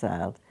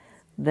reconciled,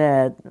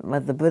 that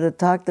what the Buddha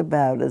talked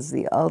about is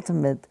the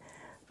ultimate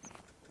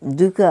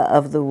dukkha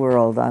of the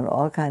world on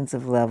all kinds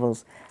of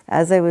levels.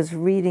 As I was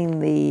reading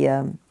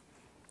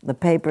the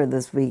paper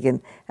this week, and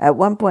at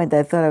one point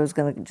I thought I was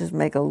going to just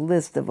make a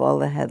list of all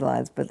the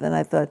headlines, but then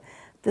I thought,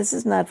 this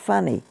is not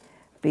funny,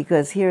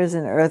 because here is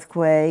an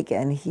earthquake,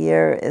 and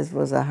here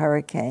was a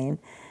hurricane,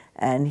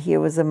 and here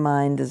was a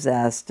mine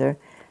disaster,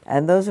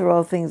 and those are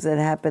all things that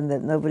happened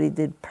that nobody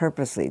did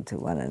purposely to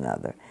one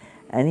another.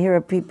 And here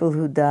are people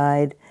who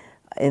died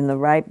in the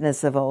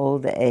ripeness of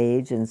old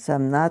age, and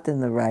some not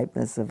in the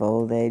ripeness of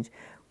old age,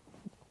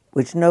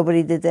 which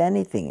nobody did to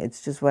anything.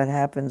 It's just what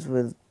happens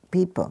with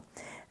people.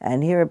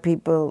 And here are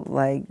people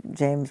like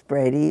James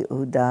Brady,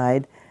 who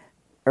died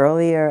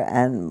earlier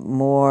and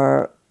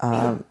more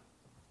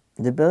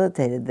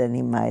debilitated than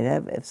he might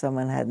have if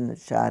someone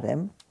hadn't shot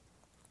him.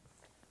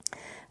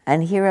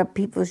 And here are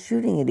people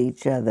shooting at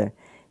each other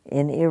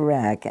in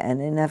Iraq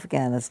and in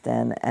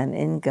Afghanistan and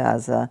in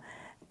Gaza.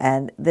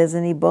 And there's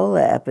an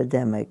Ebola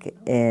epidemic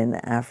in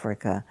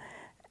Africa.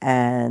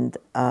 And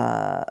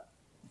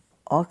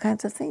all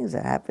kinds of things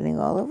are happening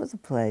all over the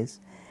place.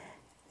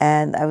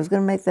 And I was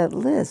going to make that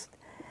list.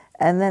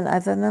 And then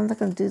I thought, no, I'm not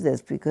going to do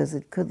this because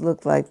it could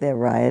look like they're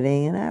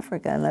rioting in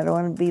Africa. And I don't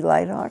want to be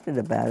lighthearted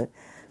about it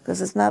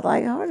because it's not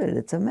lighthearted.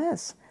 It's a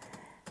mess.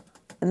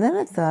 And then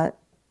I thought,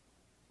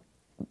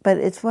 but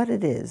it's what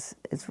it is.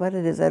 It's what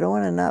it is. I don't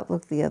want to not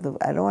look the other.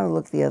 I don't want to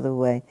look the other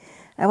way.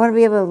 I want to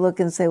be able to look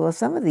and say, well,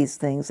 some of these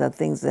things are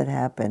things that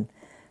happen.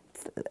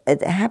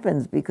 It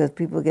happens because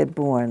people get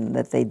born,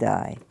 that they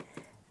die.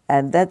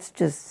 And that's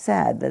just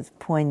sad. That's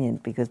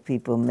poignant because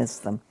people miss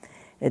them.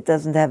 It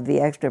doesn't have the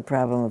extra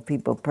problem of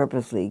people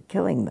purposely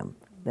killing them,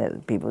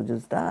 that people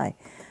just die.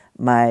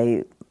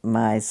 My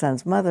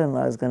son's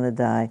mother-in-law is going to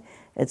die.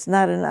 It's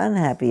not an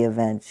unhappy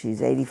event.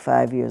 She's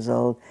 85 years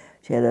old.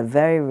 She had a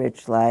very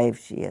rich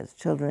life. She has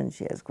children.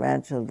 She has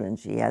grandchildren.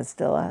 She has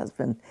still a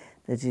husband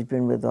that she's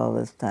been with all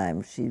this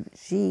time.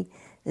 She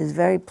is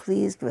very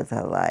pleased with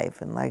her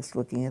life and likes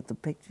looking at the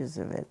pictures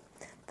of it.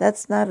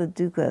 That's not a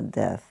dukkha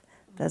death.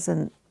 That's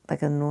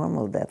like a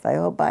normal death. I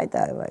hope I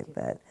die like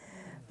that.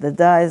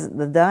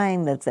 The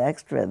dying that's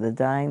extra, the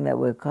dying that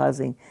we're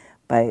causing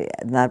by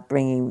not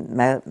bringing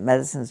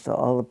medicines to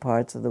all the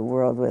parts of the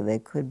world where they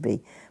could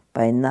be,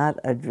 by not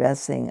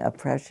addressing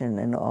oppression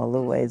in all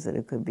the ways that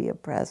it could be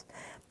oppressed,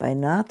 by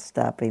not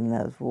stopping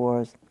those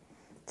wars.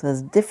 So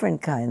there's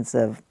different kinds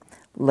of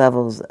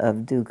levels of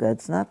dukkha.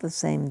 It's not the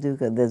same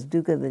dukkha. There's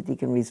dukkha that you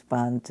can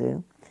respond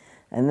to,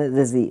 and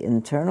there's the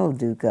internal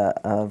dukkha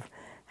of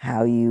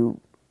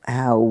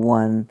how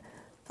one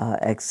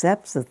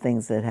accepts the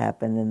things that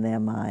happen in their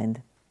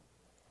mind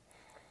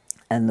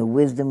and the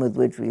wisdom with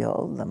which we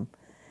hold them.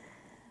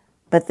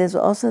 But there's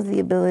also the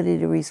ability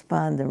to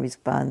respond and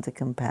respond to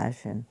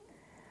compassion.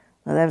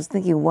 Well, I was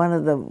thinking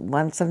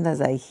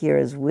sometimes I hear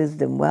as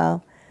wisdom,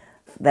 well,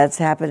 that's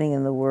happening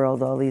in the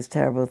world, all these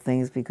terrible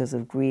things because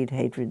of greed,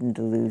 hatred, and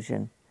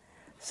delusion.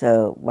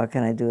 So what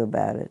can I do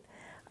about it?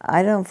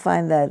 I don't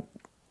find that,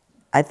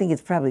 I think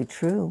it's probably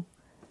true,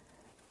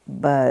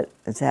 but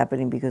it's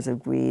happening because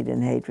of greed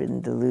and hatred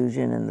and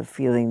delusion and the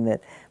feeling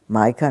that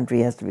my country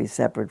has to be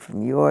separate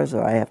from yours,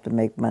 or I have to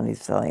make money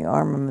selling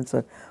armaments,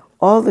 or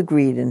all the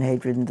greed and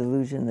hatred and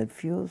delusion that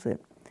fuels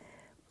it.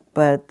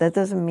 But that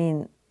doesn't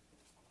mean,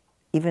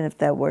 even if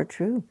that were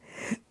true,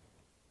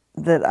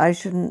 that I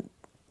shouldn't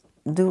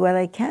do what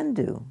I can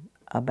do.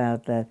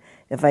 about that.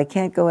 If I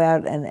can't go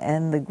out and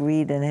end the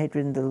greed and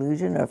hatred and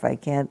delusion, or if I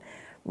can't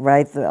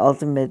write the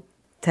ultimate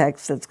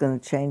text that's going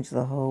to change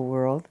the whole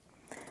world,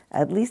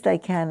 at least I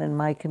can in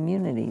my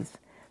communities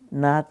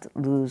not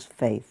lose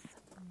faith.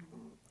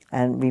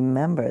 And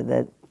remember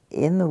that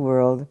in the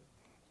world,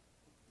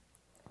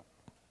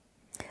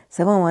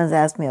 someone once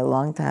asked me a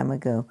long time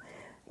ago,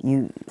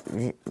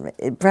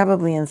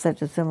 probably in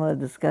such a similar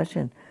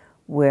discussion,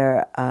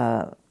 where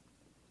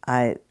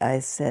I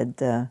said,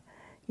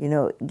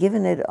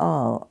 given it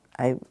all,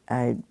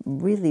 I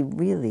really,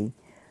 really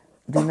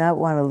do not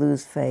want to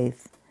lose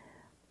faith.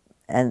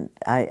 And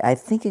I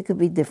think it could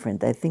be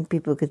different. I think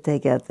people could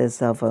take out their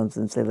cell phones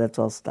and say, let's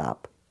all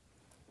stop.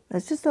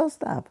 Let's just all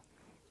stop.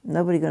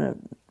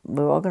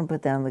 We're all going to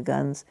put down the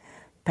guns,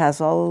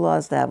 pass all the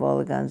laws to have all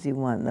the guns you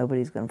want.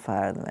 Nobody's going to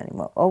fire them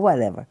anymore, or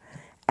whatever.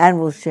 And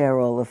we'll share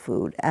all the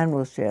food, and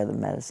we'll share the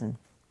medicine.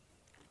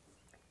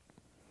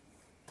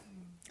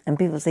 And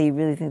people say, you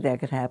really think that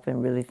could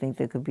happen? Really think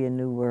there could be a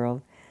new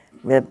world?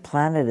 The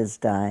planet is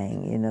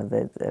dying.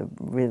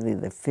 Really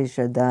the fish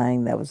are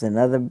dying. That was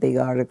another big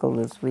article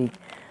this week.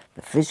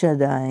 The fish are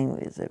dying.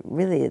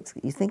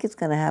 You think it's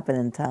going to happen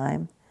in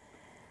time?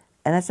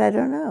 And I said, I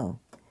don't know.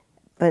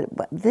 But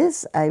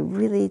this I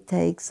really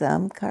take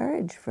some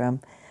courage from.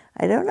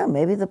 I don't know,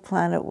 maybe the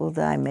planet will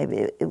die. Maybe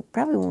it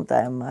probably won't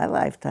die in my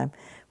lifetime.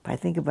 But I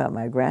think about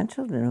my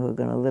grandchildren who are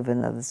going to live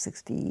another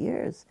 60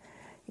 years.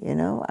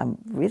 I'm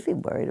really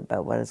worried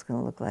about what it's going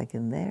to look like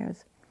in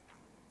theirs.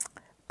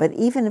 But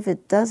even if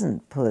it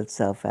doesn't pull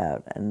itself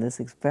out and this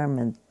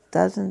experiment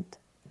doesn't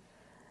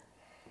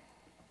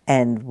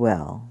end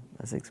well,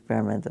 this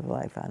experiment of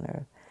life on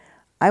Earth,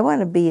 I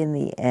want to be in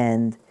the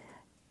end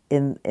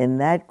in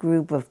that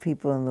group of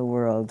people in the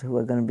world who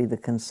are going to be the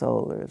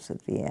consolers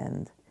at the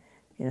end.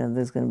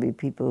 There's going to be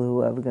people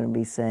who are going to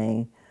be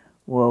saying,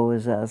 woe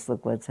is us,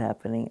 look what's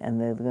happening. And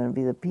they're going to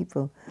be the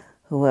people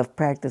who have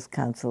practiced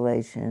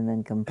consolation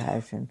and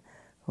compassion,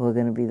 who are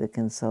going to be the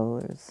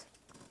consolers.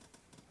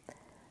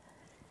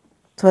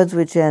 Towards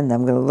which end,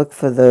 I'm going to look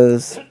for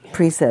those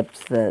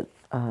precepts that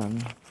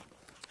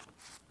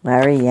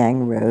Larry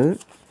Yang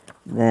wrote,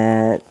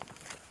 that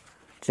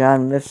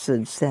John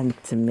Mifsud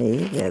sent to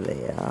me. There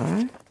they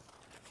are.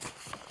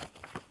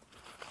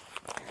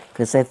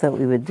 Because I thought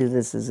we would do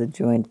this as a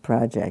joint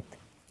project.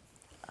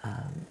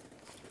 How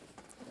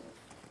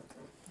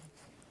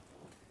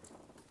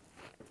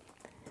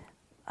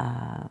do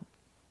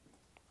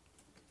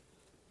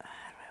I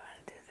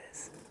want to do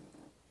this?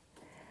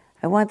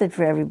 I wanted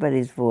for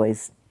everybody's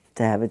voice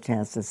to have a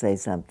chance to say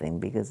something,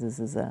 because this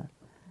is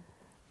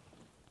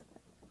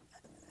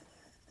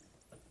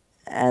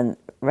and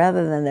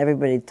rather than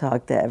everybody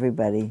talk to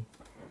everybody,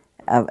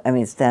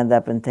 stand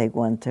up and take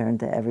one turn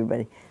to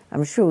everybody.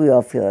 I'm sure we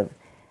all feel it.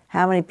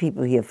 How many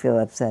people here feel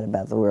upset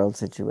about the world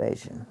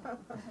situation?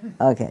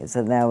 Okay,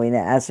 so now we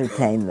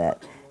ascertain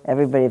that.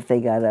 Everybody, if they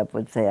got up,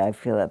 would say, I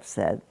feel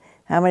upset.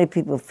 How many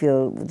people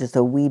feel just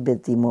a wee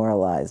bit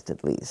demoralized,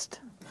 at least?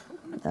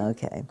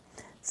 Okay,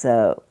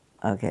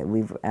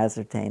 we've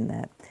ascertained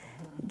that.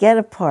 Get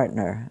a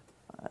partner.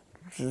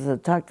 So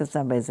talk to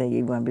somebody and say,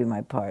 you want to be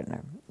my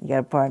partner. You got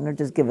a partner?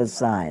 Just give a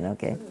sign,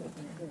 okay?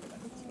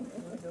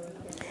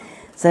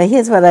 So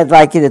here's what I'd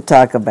like you to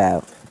talk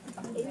about.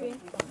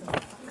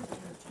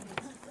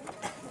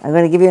 I'm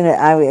going to give you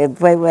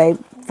wait.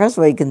 First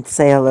of all, you can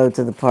say hello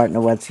to the partner.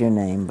 What's your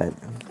name? But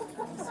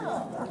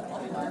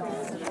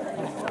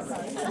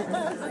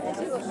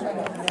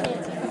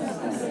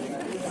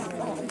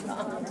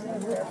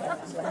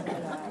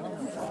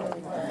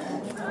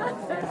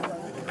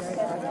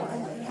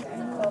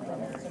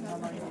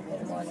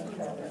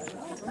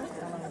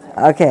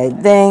okay,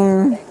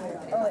 ding.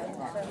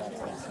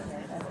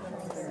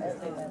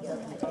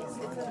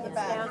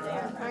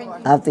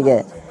 I'll have to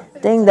get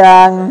it. Ding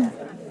dong.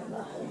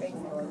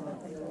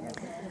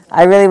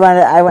 I really want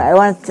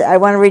to. I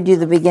want to read you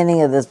the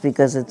beginning of this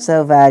because it's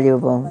so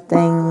valuable.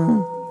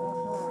 Ding.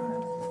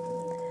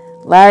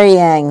 Larry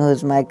Yang,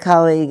 who's my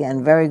colleague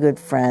and very good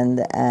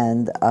friend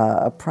and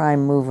a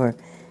prime mover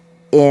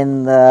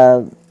in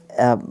the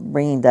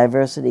bringing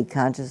diversity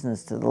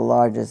consciousness to the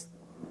largest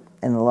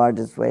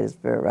way to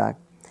Spirit Rock,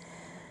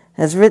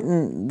 has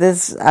written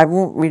this. I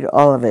won't read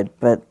all of it,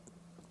 but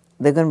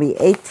there are going to be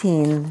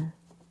 18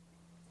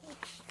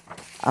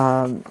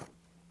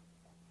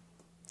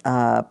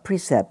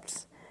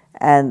 precepts.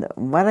 And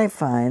what I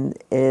find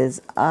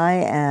is I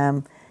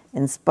am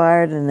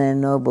inspired and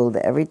ennobled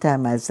every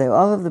time I say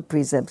all of the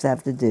precepts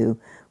have to do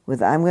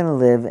with I'm going to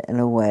live in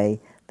a way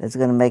that's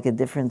going to make a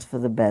difference for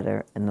the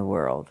better in the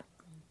world.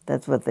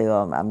 That's what they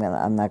all.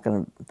 I'm not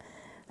going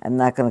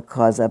to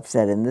cause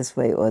upset in this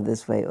way or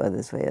this way or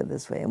this way or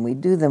this way. And we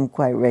do them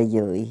quite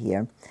regularly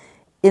here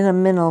in a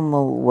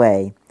minimal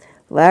way.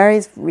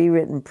 Larry's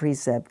rewritten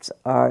precepts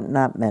are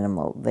not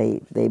minimal.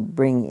 They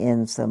bring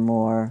in some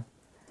more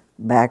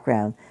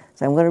background.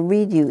 So I'm going to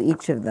read you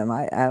each of them.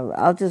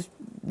 I'll just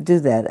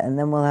do that, and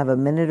then we'll have a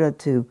minute or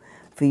two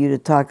for you to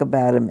talk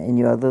about them in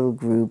your little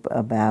group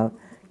about,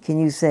 can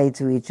you say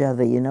to each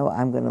other,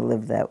 I'm going to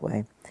live that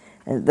way.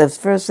 And the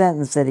first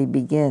sentence that he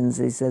begins,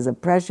 he says,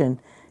 oppression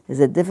is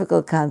a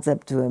difficult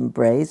concept to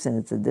embrace, and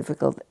it's a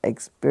difficult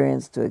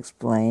experience to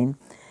explain.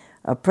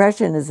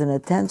 Oppression is an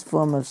intense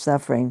form of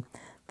suffering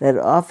that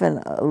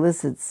often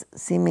elicits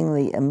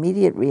seemingly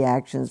immediate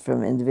reactions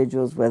from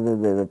individuals, whether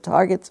they're the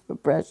targets of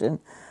oppression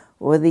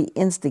or the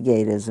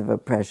instigators of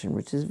oppression,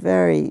 which is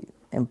very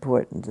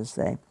important to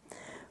say.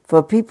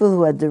 For people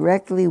who are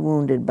directly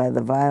wounded by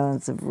the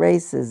violence of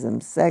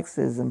racism,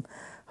 sexism,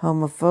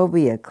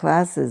 homophobia,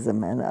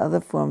 classism, and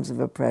other forms of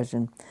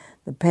oppression,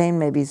 the pain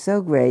may be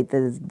so great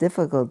that it's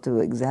difficult to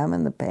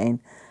examine the pain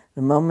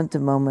on a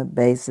moment-to-moment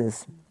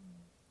basis,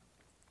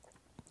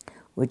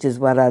 which is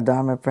what our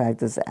Dharma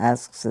practice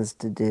asks us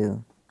to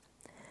do.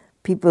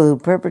 People who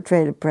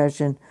perpetrate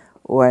oppression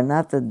or are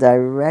not the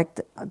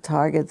direct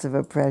targets of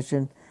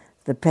oppression,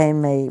 the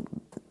pain may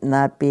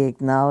not be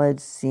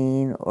acknowledged,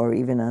 seen, or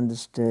even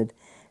understood,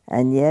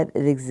 and yet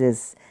it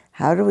exists.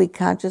 How do we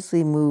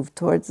consciously move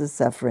towards the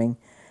suffering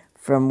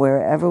from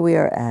wherever we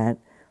are at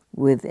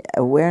with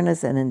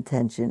awareness and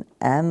intention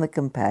and the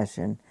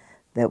compassion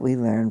that we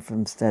learn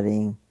from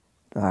studying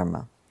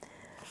Dharma?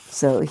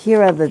 So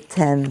here are the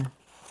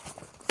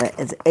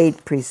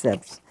 8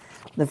 precepts.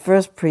 The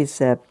first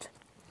precept,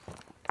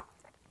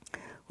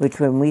 which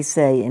when we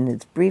say in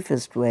its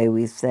briefest way,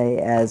 we say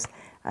as,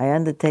 I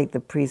undertake the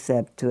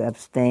precept to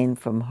abstain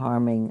from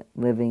harming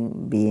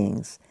living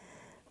beings.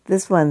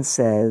 This one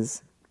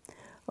says,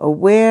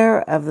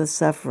 aware of the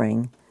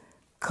suffering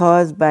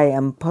caused by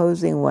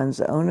imposing one's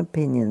own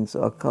opinions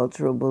or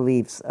cultural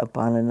beliefs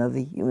upon another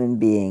human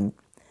being,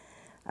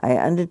 I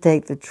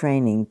undertake the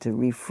training to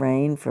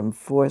refrain from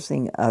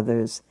forcing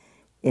others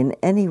in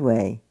any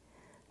way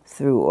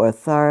through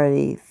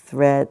authority,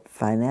 threat,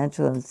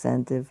 financial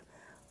incentive,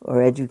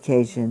 or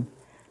education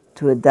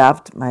to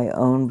adopt my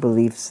own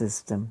belief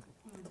system.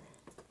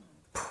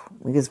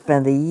 We could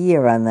spend a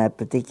year on that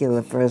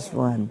particular first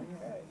one.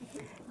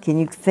 Can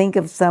you think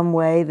of some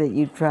way that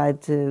you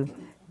tried to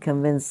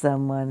convince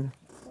someone?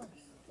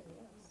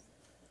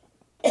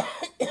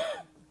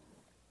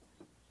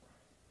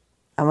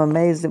 I'm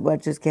amazed at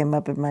what just came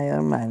up in my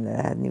own mind that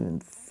I hadn't even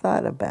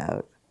thought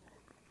about.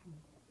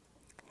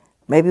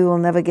 Maybe we'll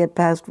never get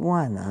past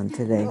one on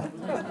today.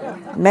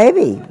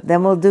 Maybe.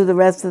 Then we'll do the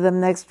rest of them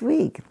next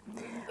week.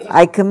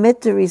 I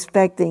commit to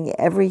respecting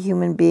every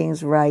human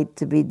being's right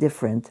to be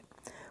different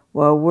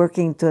while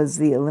working towards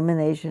the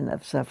elimination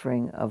of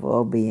suffering of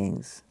all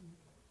beings.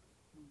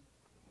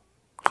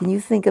 Can you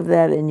think of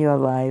that in your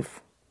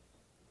life?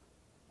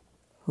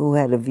 Who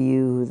had a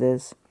view of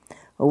this?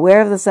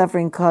 Aware of the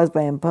suffering caused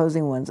by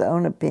imposing one's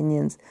own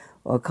opinions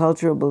or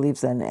cultural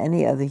beliefs on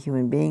any other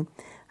human being,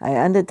 I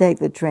undertake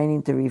the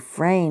training to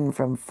refrain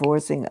from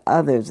forcing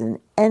others in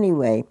any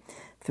way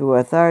through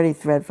authority,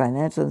 threat,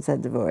 financial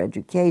incentive, or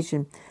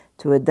education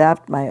to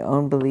adopt my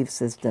own belief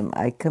system.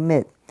 I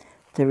commit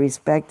to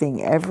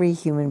respecting every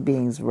human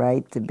being's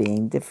right to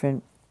being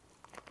different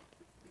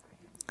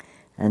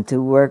and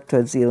to work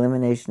towards the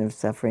elimination of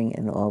suffering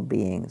in all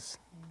beings.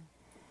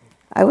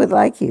 I would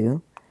like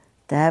you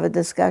to have a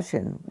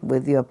discussion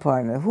with your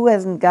partner. Who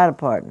hasn't got a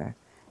partner?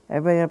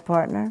 Everybody got a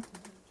partner?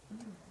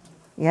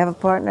 You have a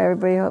partner?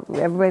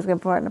 Everybody's got a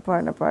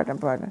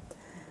partner?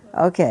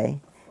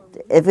 Okay.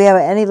 If we have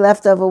any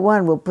leftover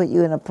one, we'll put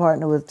you in a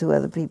partner with 2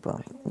 other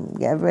people.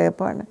 Everybody a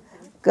partner?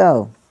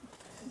 Go.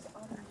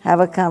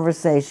 Have a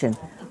conversation.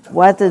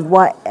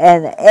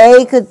 And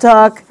A could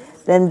talk,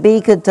 then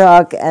B could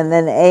talk, and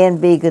then A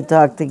and B could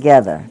talk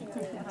together.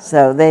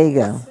 So there you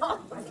go.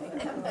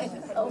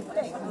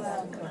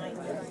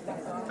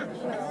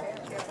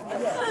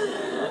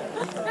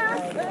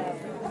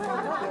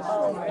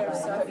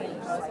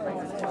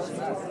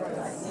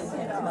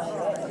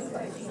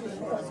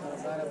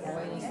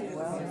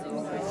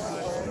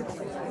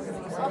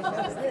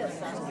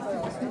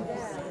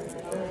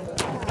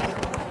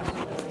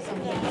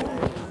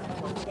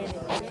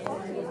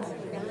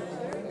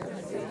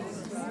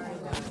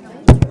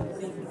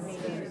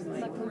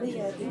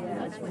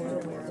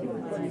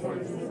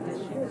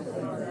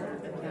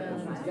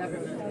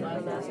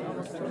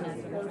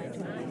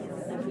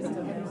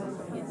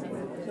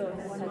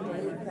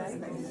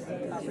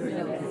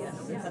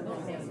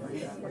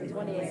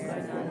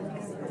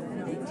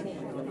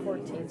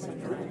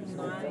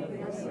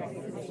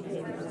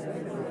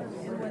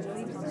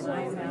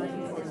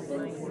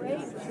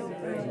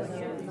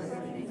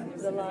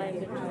 The line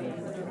between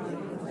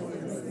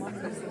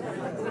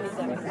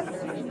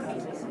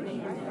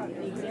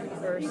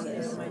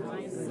versus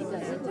he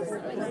does it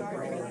differently.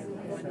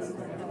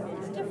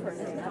 It's different.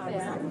 It's not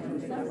bad.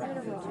 It's not right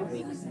over 2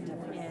 weeks.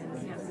 And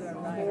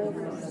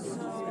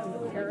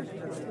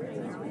character.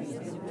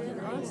 It's been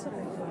awesome.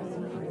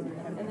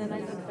 And then I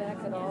look back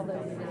at all the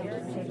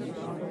irritations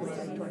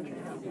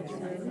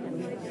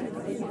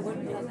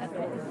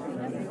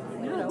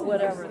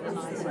whatever the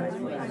nonsense was.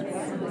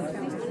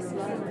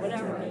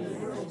 Whatever.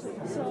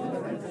 So,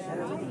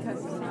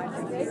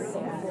 I'm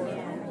grateful for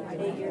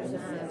 8 years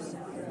of this.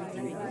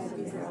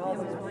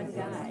 Always one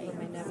guy,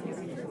 my nephew.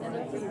 And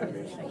every year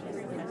there's something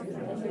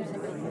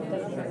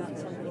about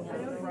something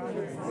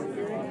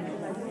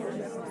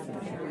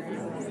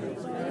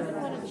So I even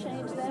want to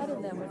change that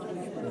in them, which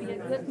would be a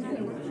good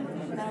thing.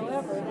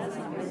 However, that's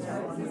not my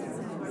job.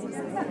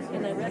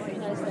 And I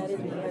recognize that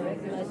in me. I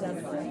recognize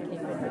that's why I came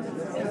here.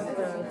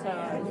 That's how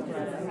I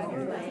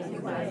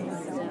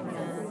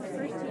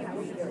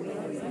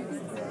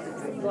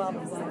blah,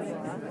 blah, blah,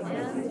 blah.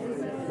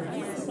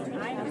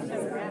 And I am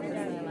so wrapped up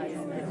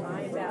in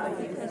my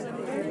value because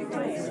I'm very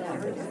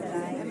myself.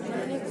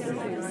 And it's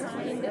my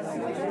kind of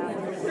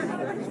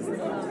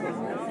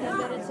and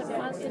that it's a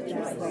constant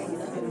choice.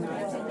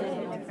 Every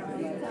day,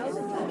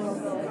 1,000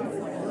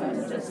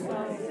 times. Just am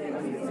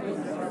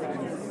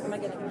I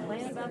going to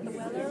complain about the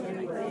weather?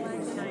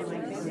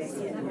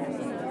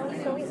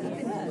 So it's good.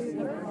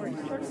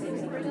 Short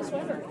sleeves and pretty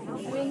sweater. I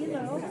mean, you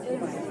know,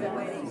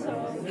 it's so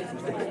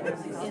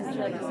in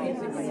general.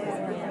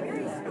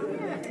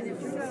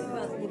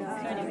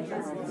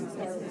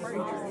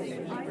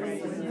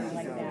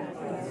 Like that.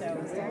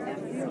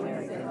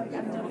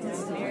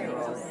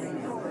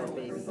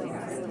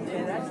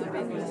 Yeah, that's a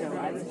big one.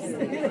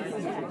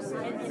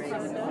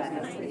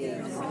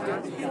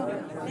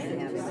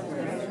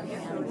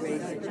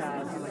 Raise a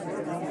child.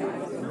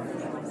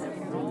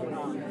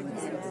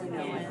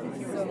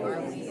 So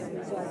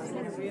I think a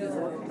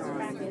real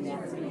crack in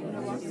that.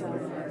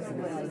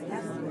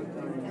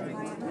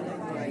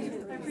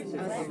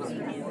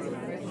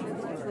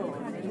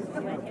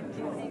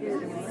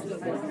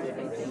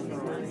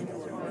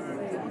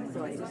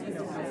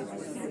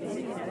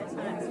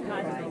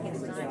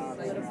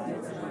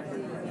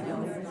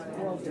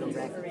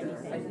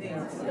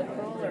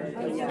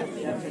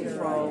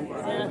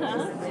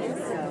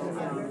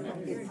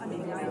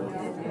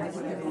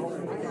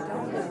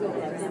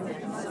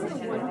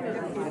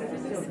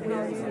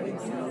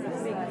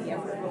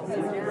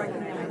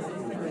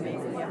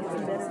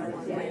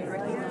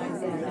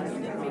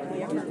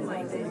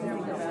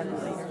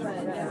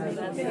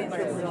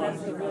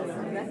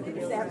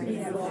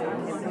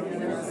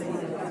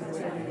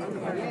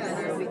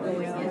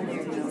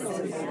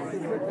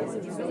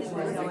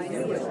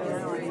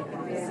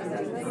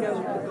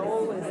 The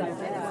goal is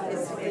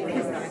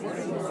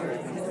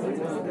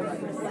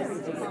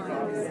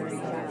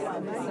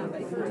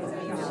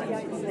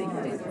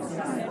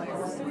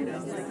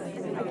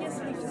I guess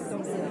we just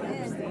don't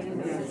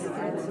understand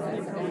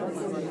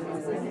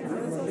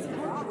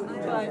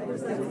but I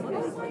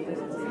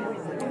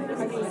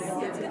mean, it's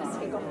going to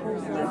take a whole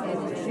lot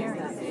of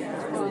sharing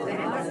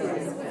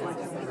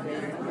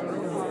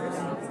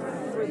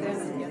for them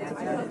to get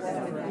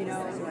together, you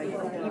know,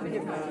 even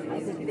if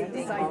they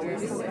decide to do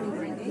it,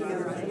 you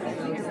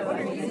know, what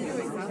are you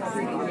doing? That's not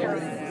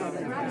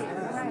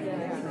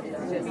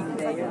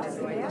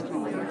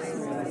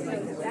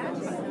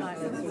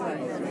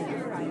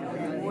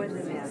more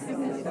than that. It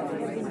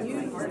can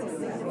use to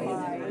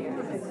signify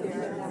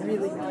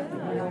really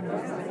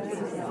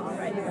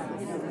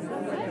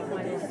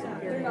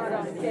they're not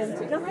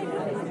authentic. No, I know.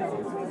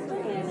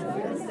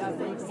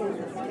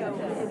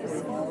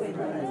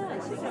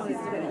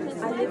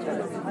 I live in a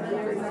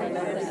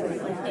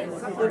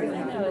very I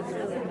know it's really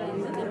nice.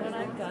 And what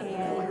I've got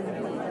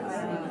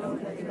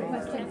I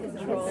can't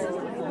control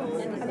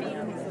anything,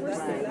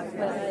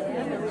 but I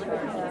am in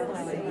charge of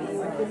my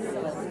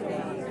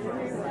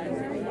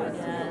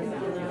and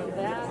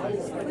that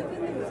is what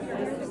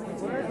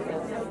work and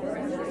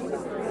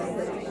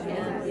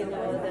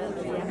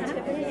the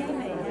activity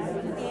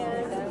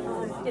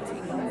and it's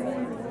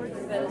becoming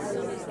but as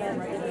soon as that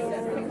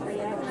quick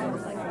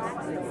reactions like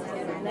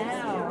that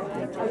now I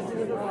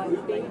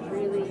they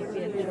really be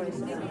a choice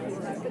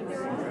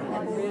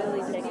and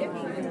really take it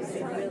really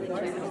check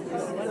what am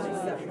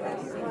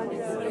I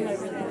really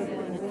doing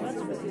and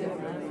what's with you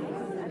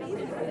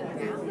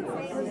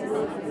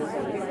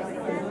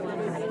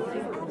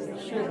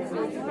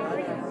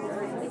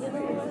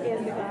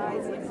and the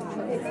guys, it's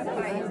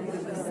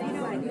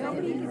fine.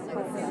 Nobody can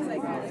put things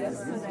like this.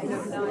 So,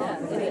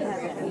 and I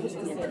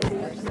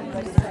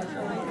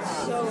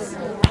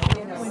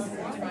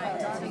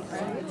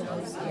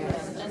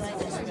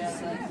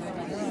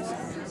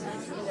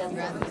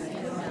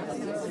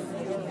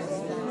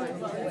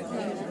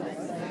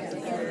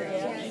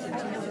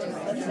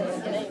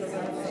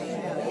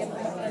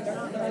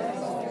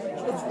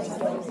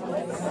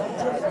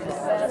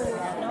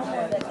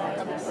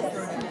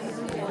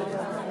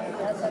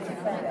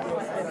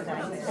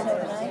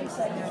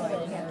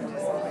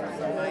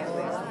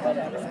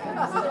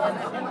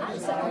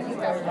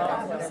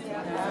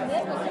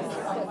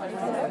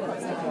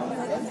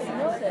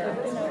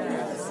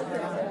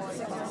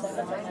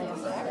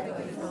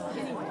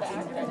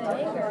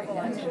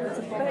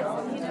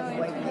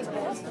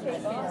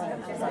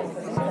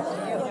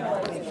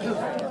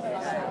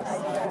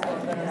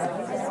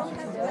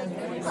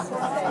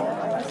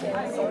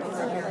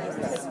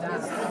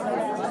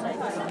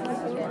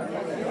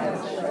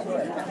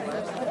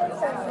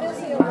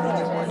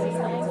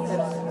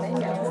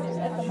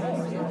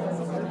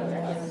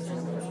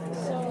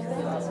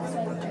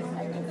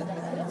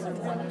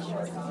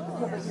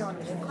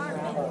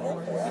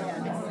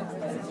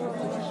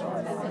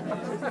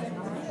just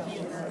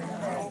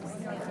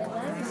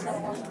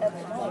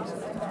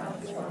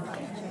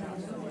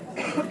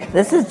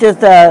This is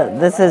just a.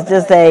 This is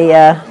just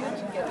a.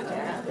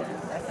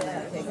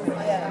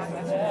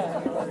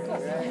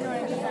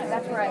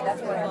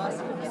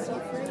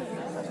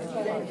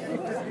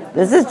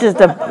 This is just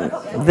a.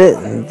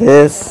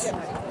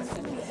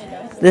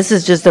 This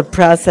is just a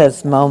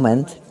process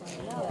moment.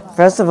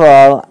 First of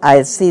all,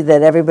 I see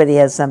that everybody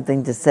has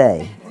something to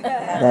say,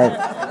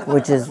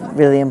 which is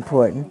really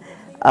important.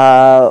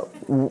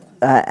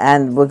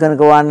 And we're going to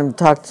go on and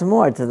talk some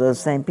more to those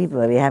same people.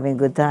 Are you having a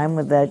good time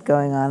with that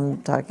going on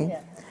and talking?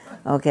 Yeah.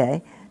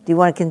 Okay. Do you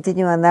want to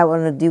continue on that one,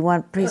 or do you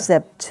want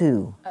precept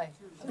 2?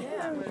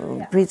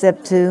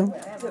 Precept 2?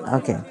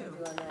 Okay.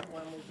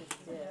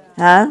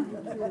 Huh?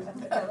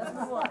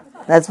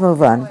 Let's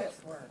move on.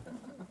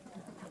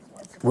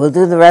 We'll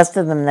do the rest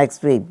of them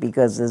next week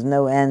because there's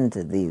no end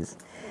to these.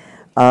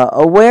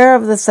 Aware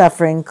of the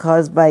suffering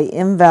caused by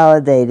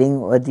invalidating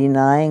or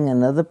denying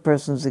another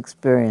person's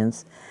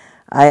experience,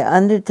 I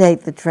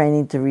undertake the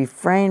training to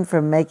refrain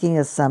from making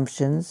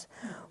assumptions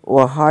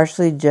or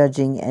harshly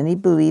judging any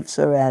beliefs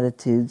or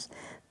attitudes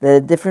that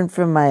are different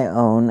from my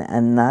own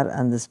and not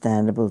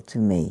understandable to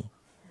me.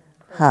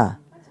 Huh.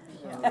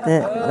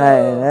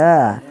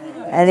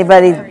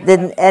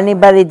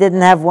 Anybody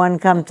didn't have one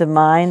come to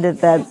mind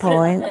at that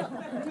point?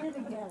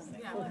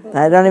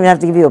 I don't even have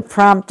to give you a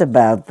prompt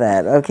about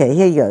that. Okay,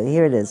 here you go.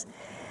 Here it is.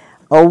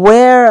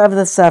 Aware of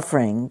the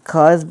suffering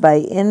caused by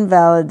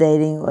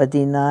invalidating or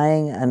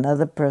denying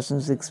another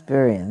person's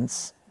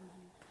experience,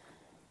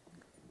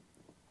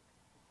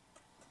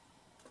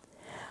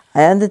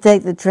 I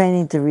undertake the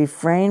training to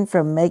refrain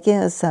from making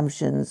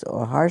assumptions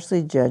or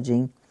harshly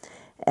judging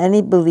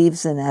any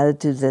beliefs and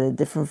attitudes that are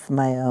different from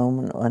my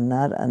own or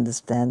not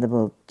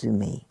understandable to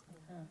me.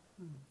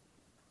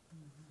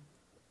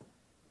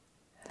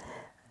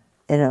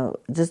 You know,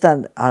 just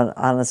on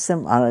a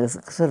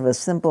sort of a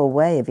simple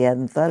way, if you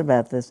hadn't thought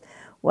about this,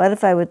 what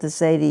if I were to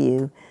say to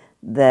you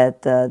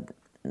that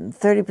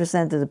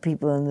 30% of the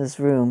people in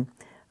this room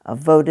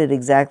voted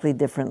exactly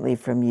differently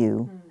from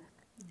you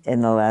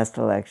in the last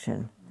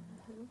election?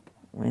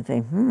 And you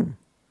think,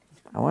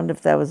 I wonder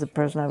if that was the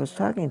person I was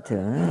talking to.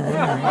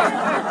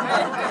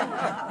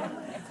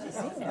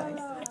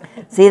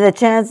 See, the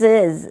chance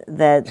is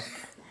that,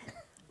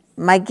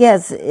 my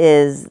guess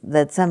is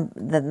that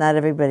not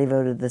everybody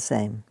voted the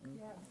same.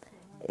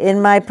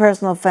 In my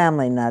personal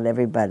family, not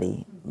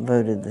everybody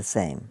voted the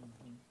same.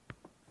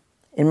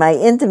 In my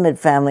intimate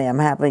family, I'm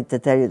happy to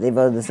tell you they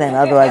voted the same,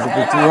 otherwise it'd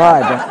be too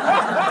hard.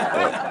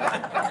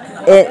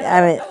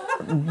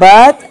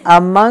 But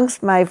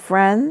amongst my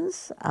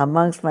friends,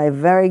 amongst my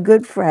very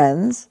good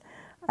friends,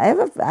 I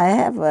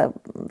have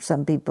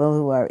some people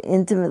who are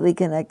intimately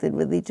connected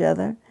with each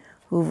other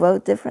who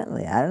vote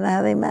differently. I don't know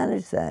how they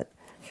manage that,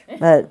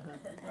 but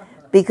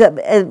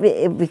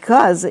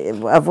because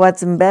of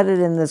what's embedded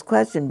in this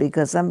question,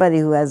 because somebody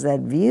who has that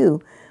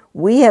view,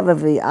 I have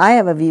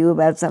a view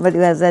about somebody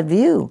who has that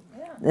view.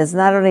 It's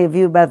not only a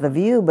view about the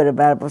view, but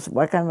about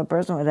what kind of a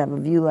person would have a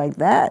view like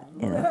that,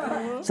 you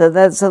know. So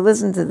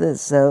listen to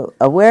this. So,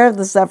 aware of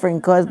the suffering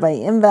caused by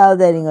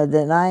invalidating or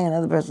denying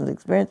another person's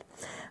experience,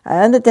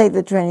 I undertake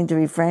the training to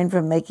refrain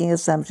from making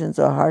assumptions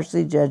or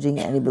harshly judging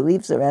any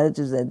beliefs or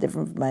attitudes that are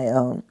different from my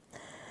own.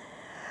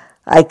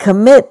 I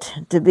commit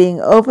to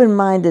being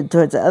open-minded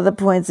towards other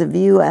points of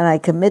view, and I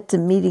commit to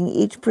meeting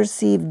each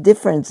perceived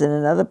difference in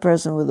another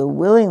person with a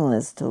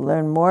willingness to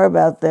learn more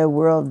about their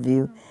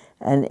worldview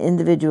and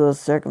individual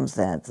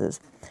circumstances,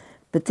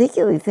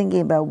 particularly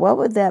thinking about what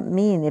would that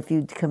mean if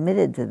you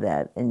committed to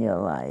that in your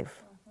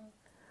life.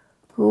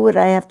 Who would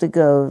I have to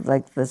go,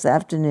 like this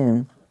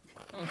afternoon?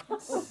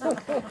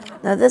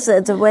 Now,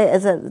 it's a way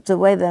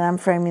that I'm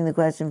framing the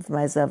question for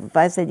myself. If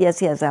I said,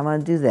 yes, I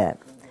want to do that,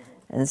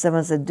 and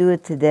someone said, do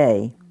it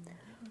today,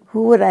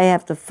 who would I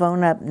have to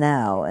phone up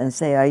now and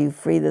say, are you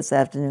free this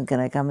afternoon? Can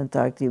I come and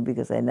talk to you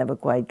because I never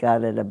quite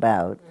got it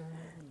about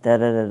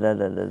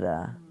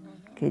da-da-da-da-da-da-da.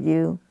 Could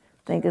you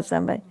think of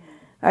somebody?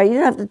 All right, you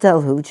don't have to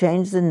tell who.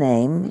 Change the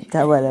name.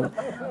 Tell whatever.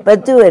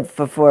 But do it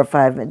for 4 or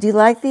 5 minutes. Do you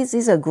like these?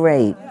 These are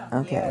great.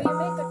 Okay.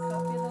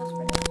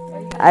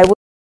 I will.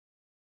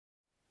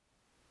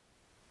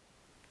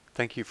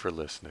 Thank you for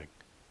listening.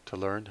 To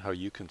learn how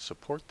you can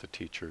support the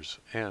teachers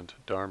and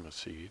Dharma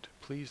Seed,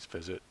 please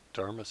visit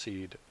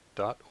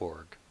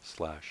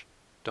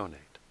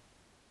dharmaseed.org/donate.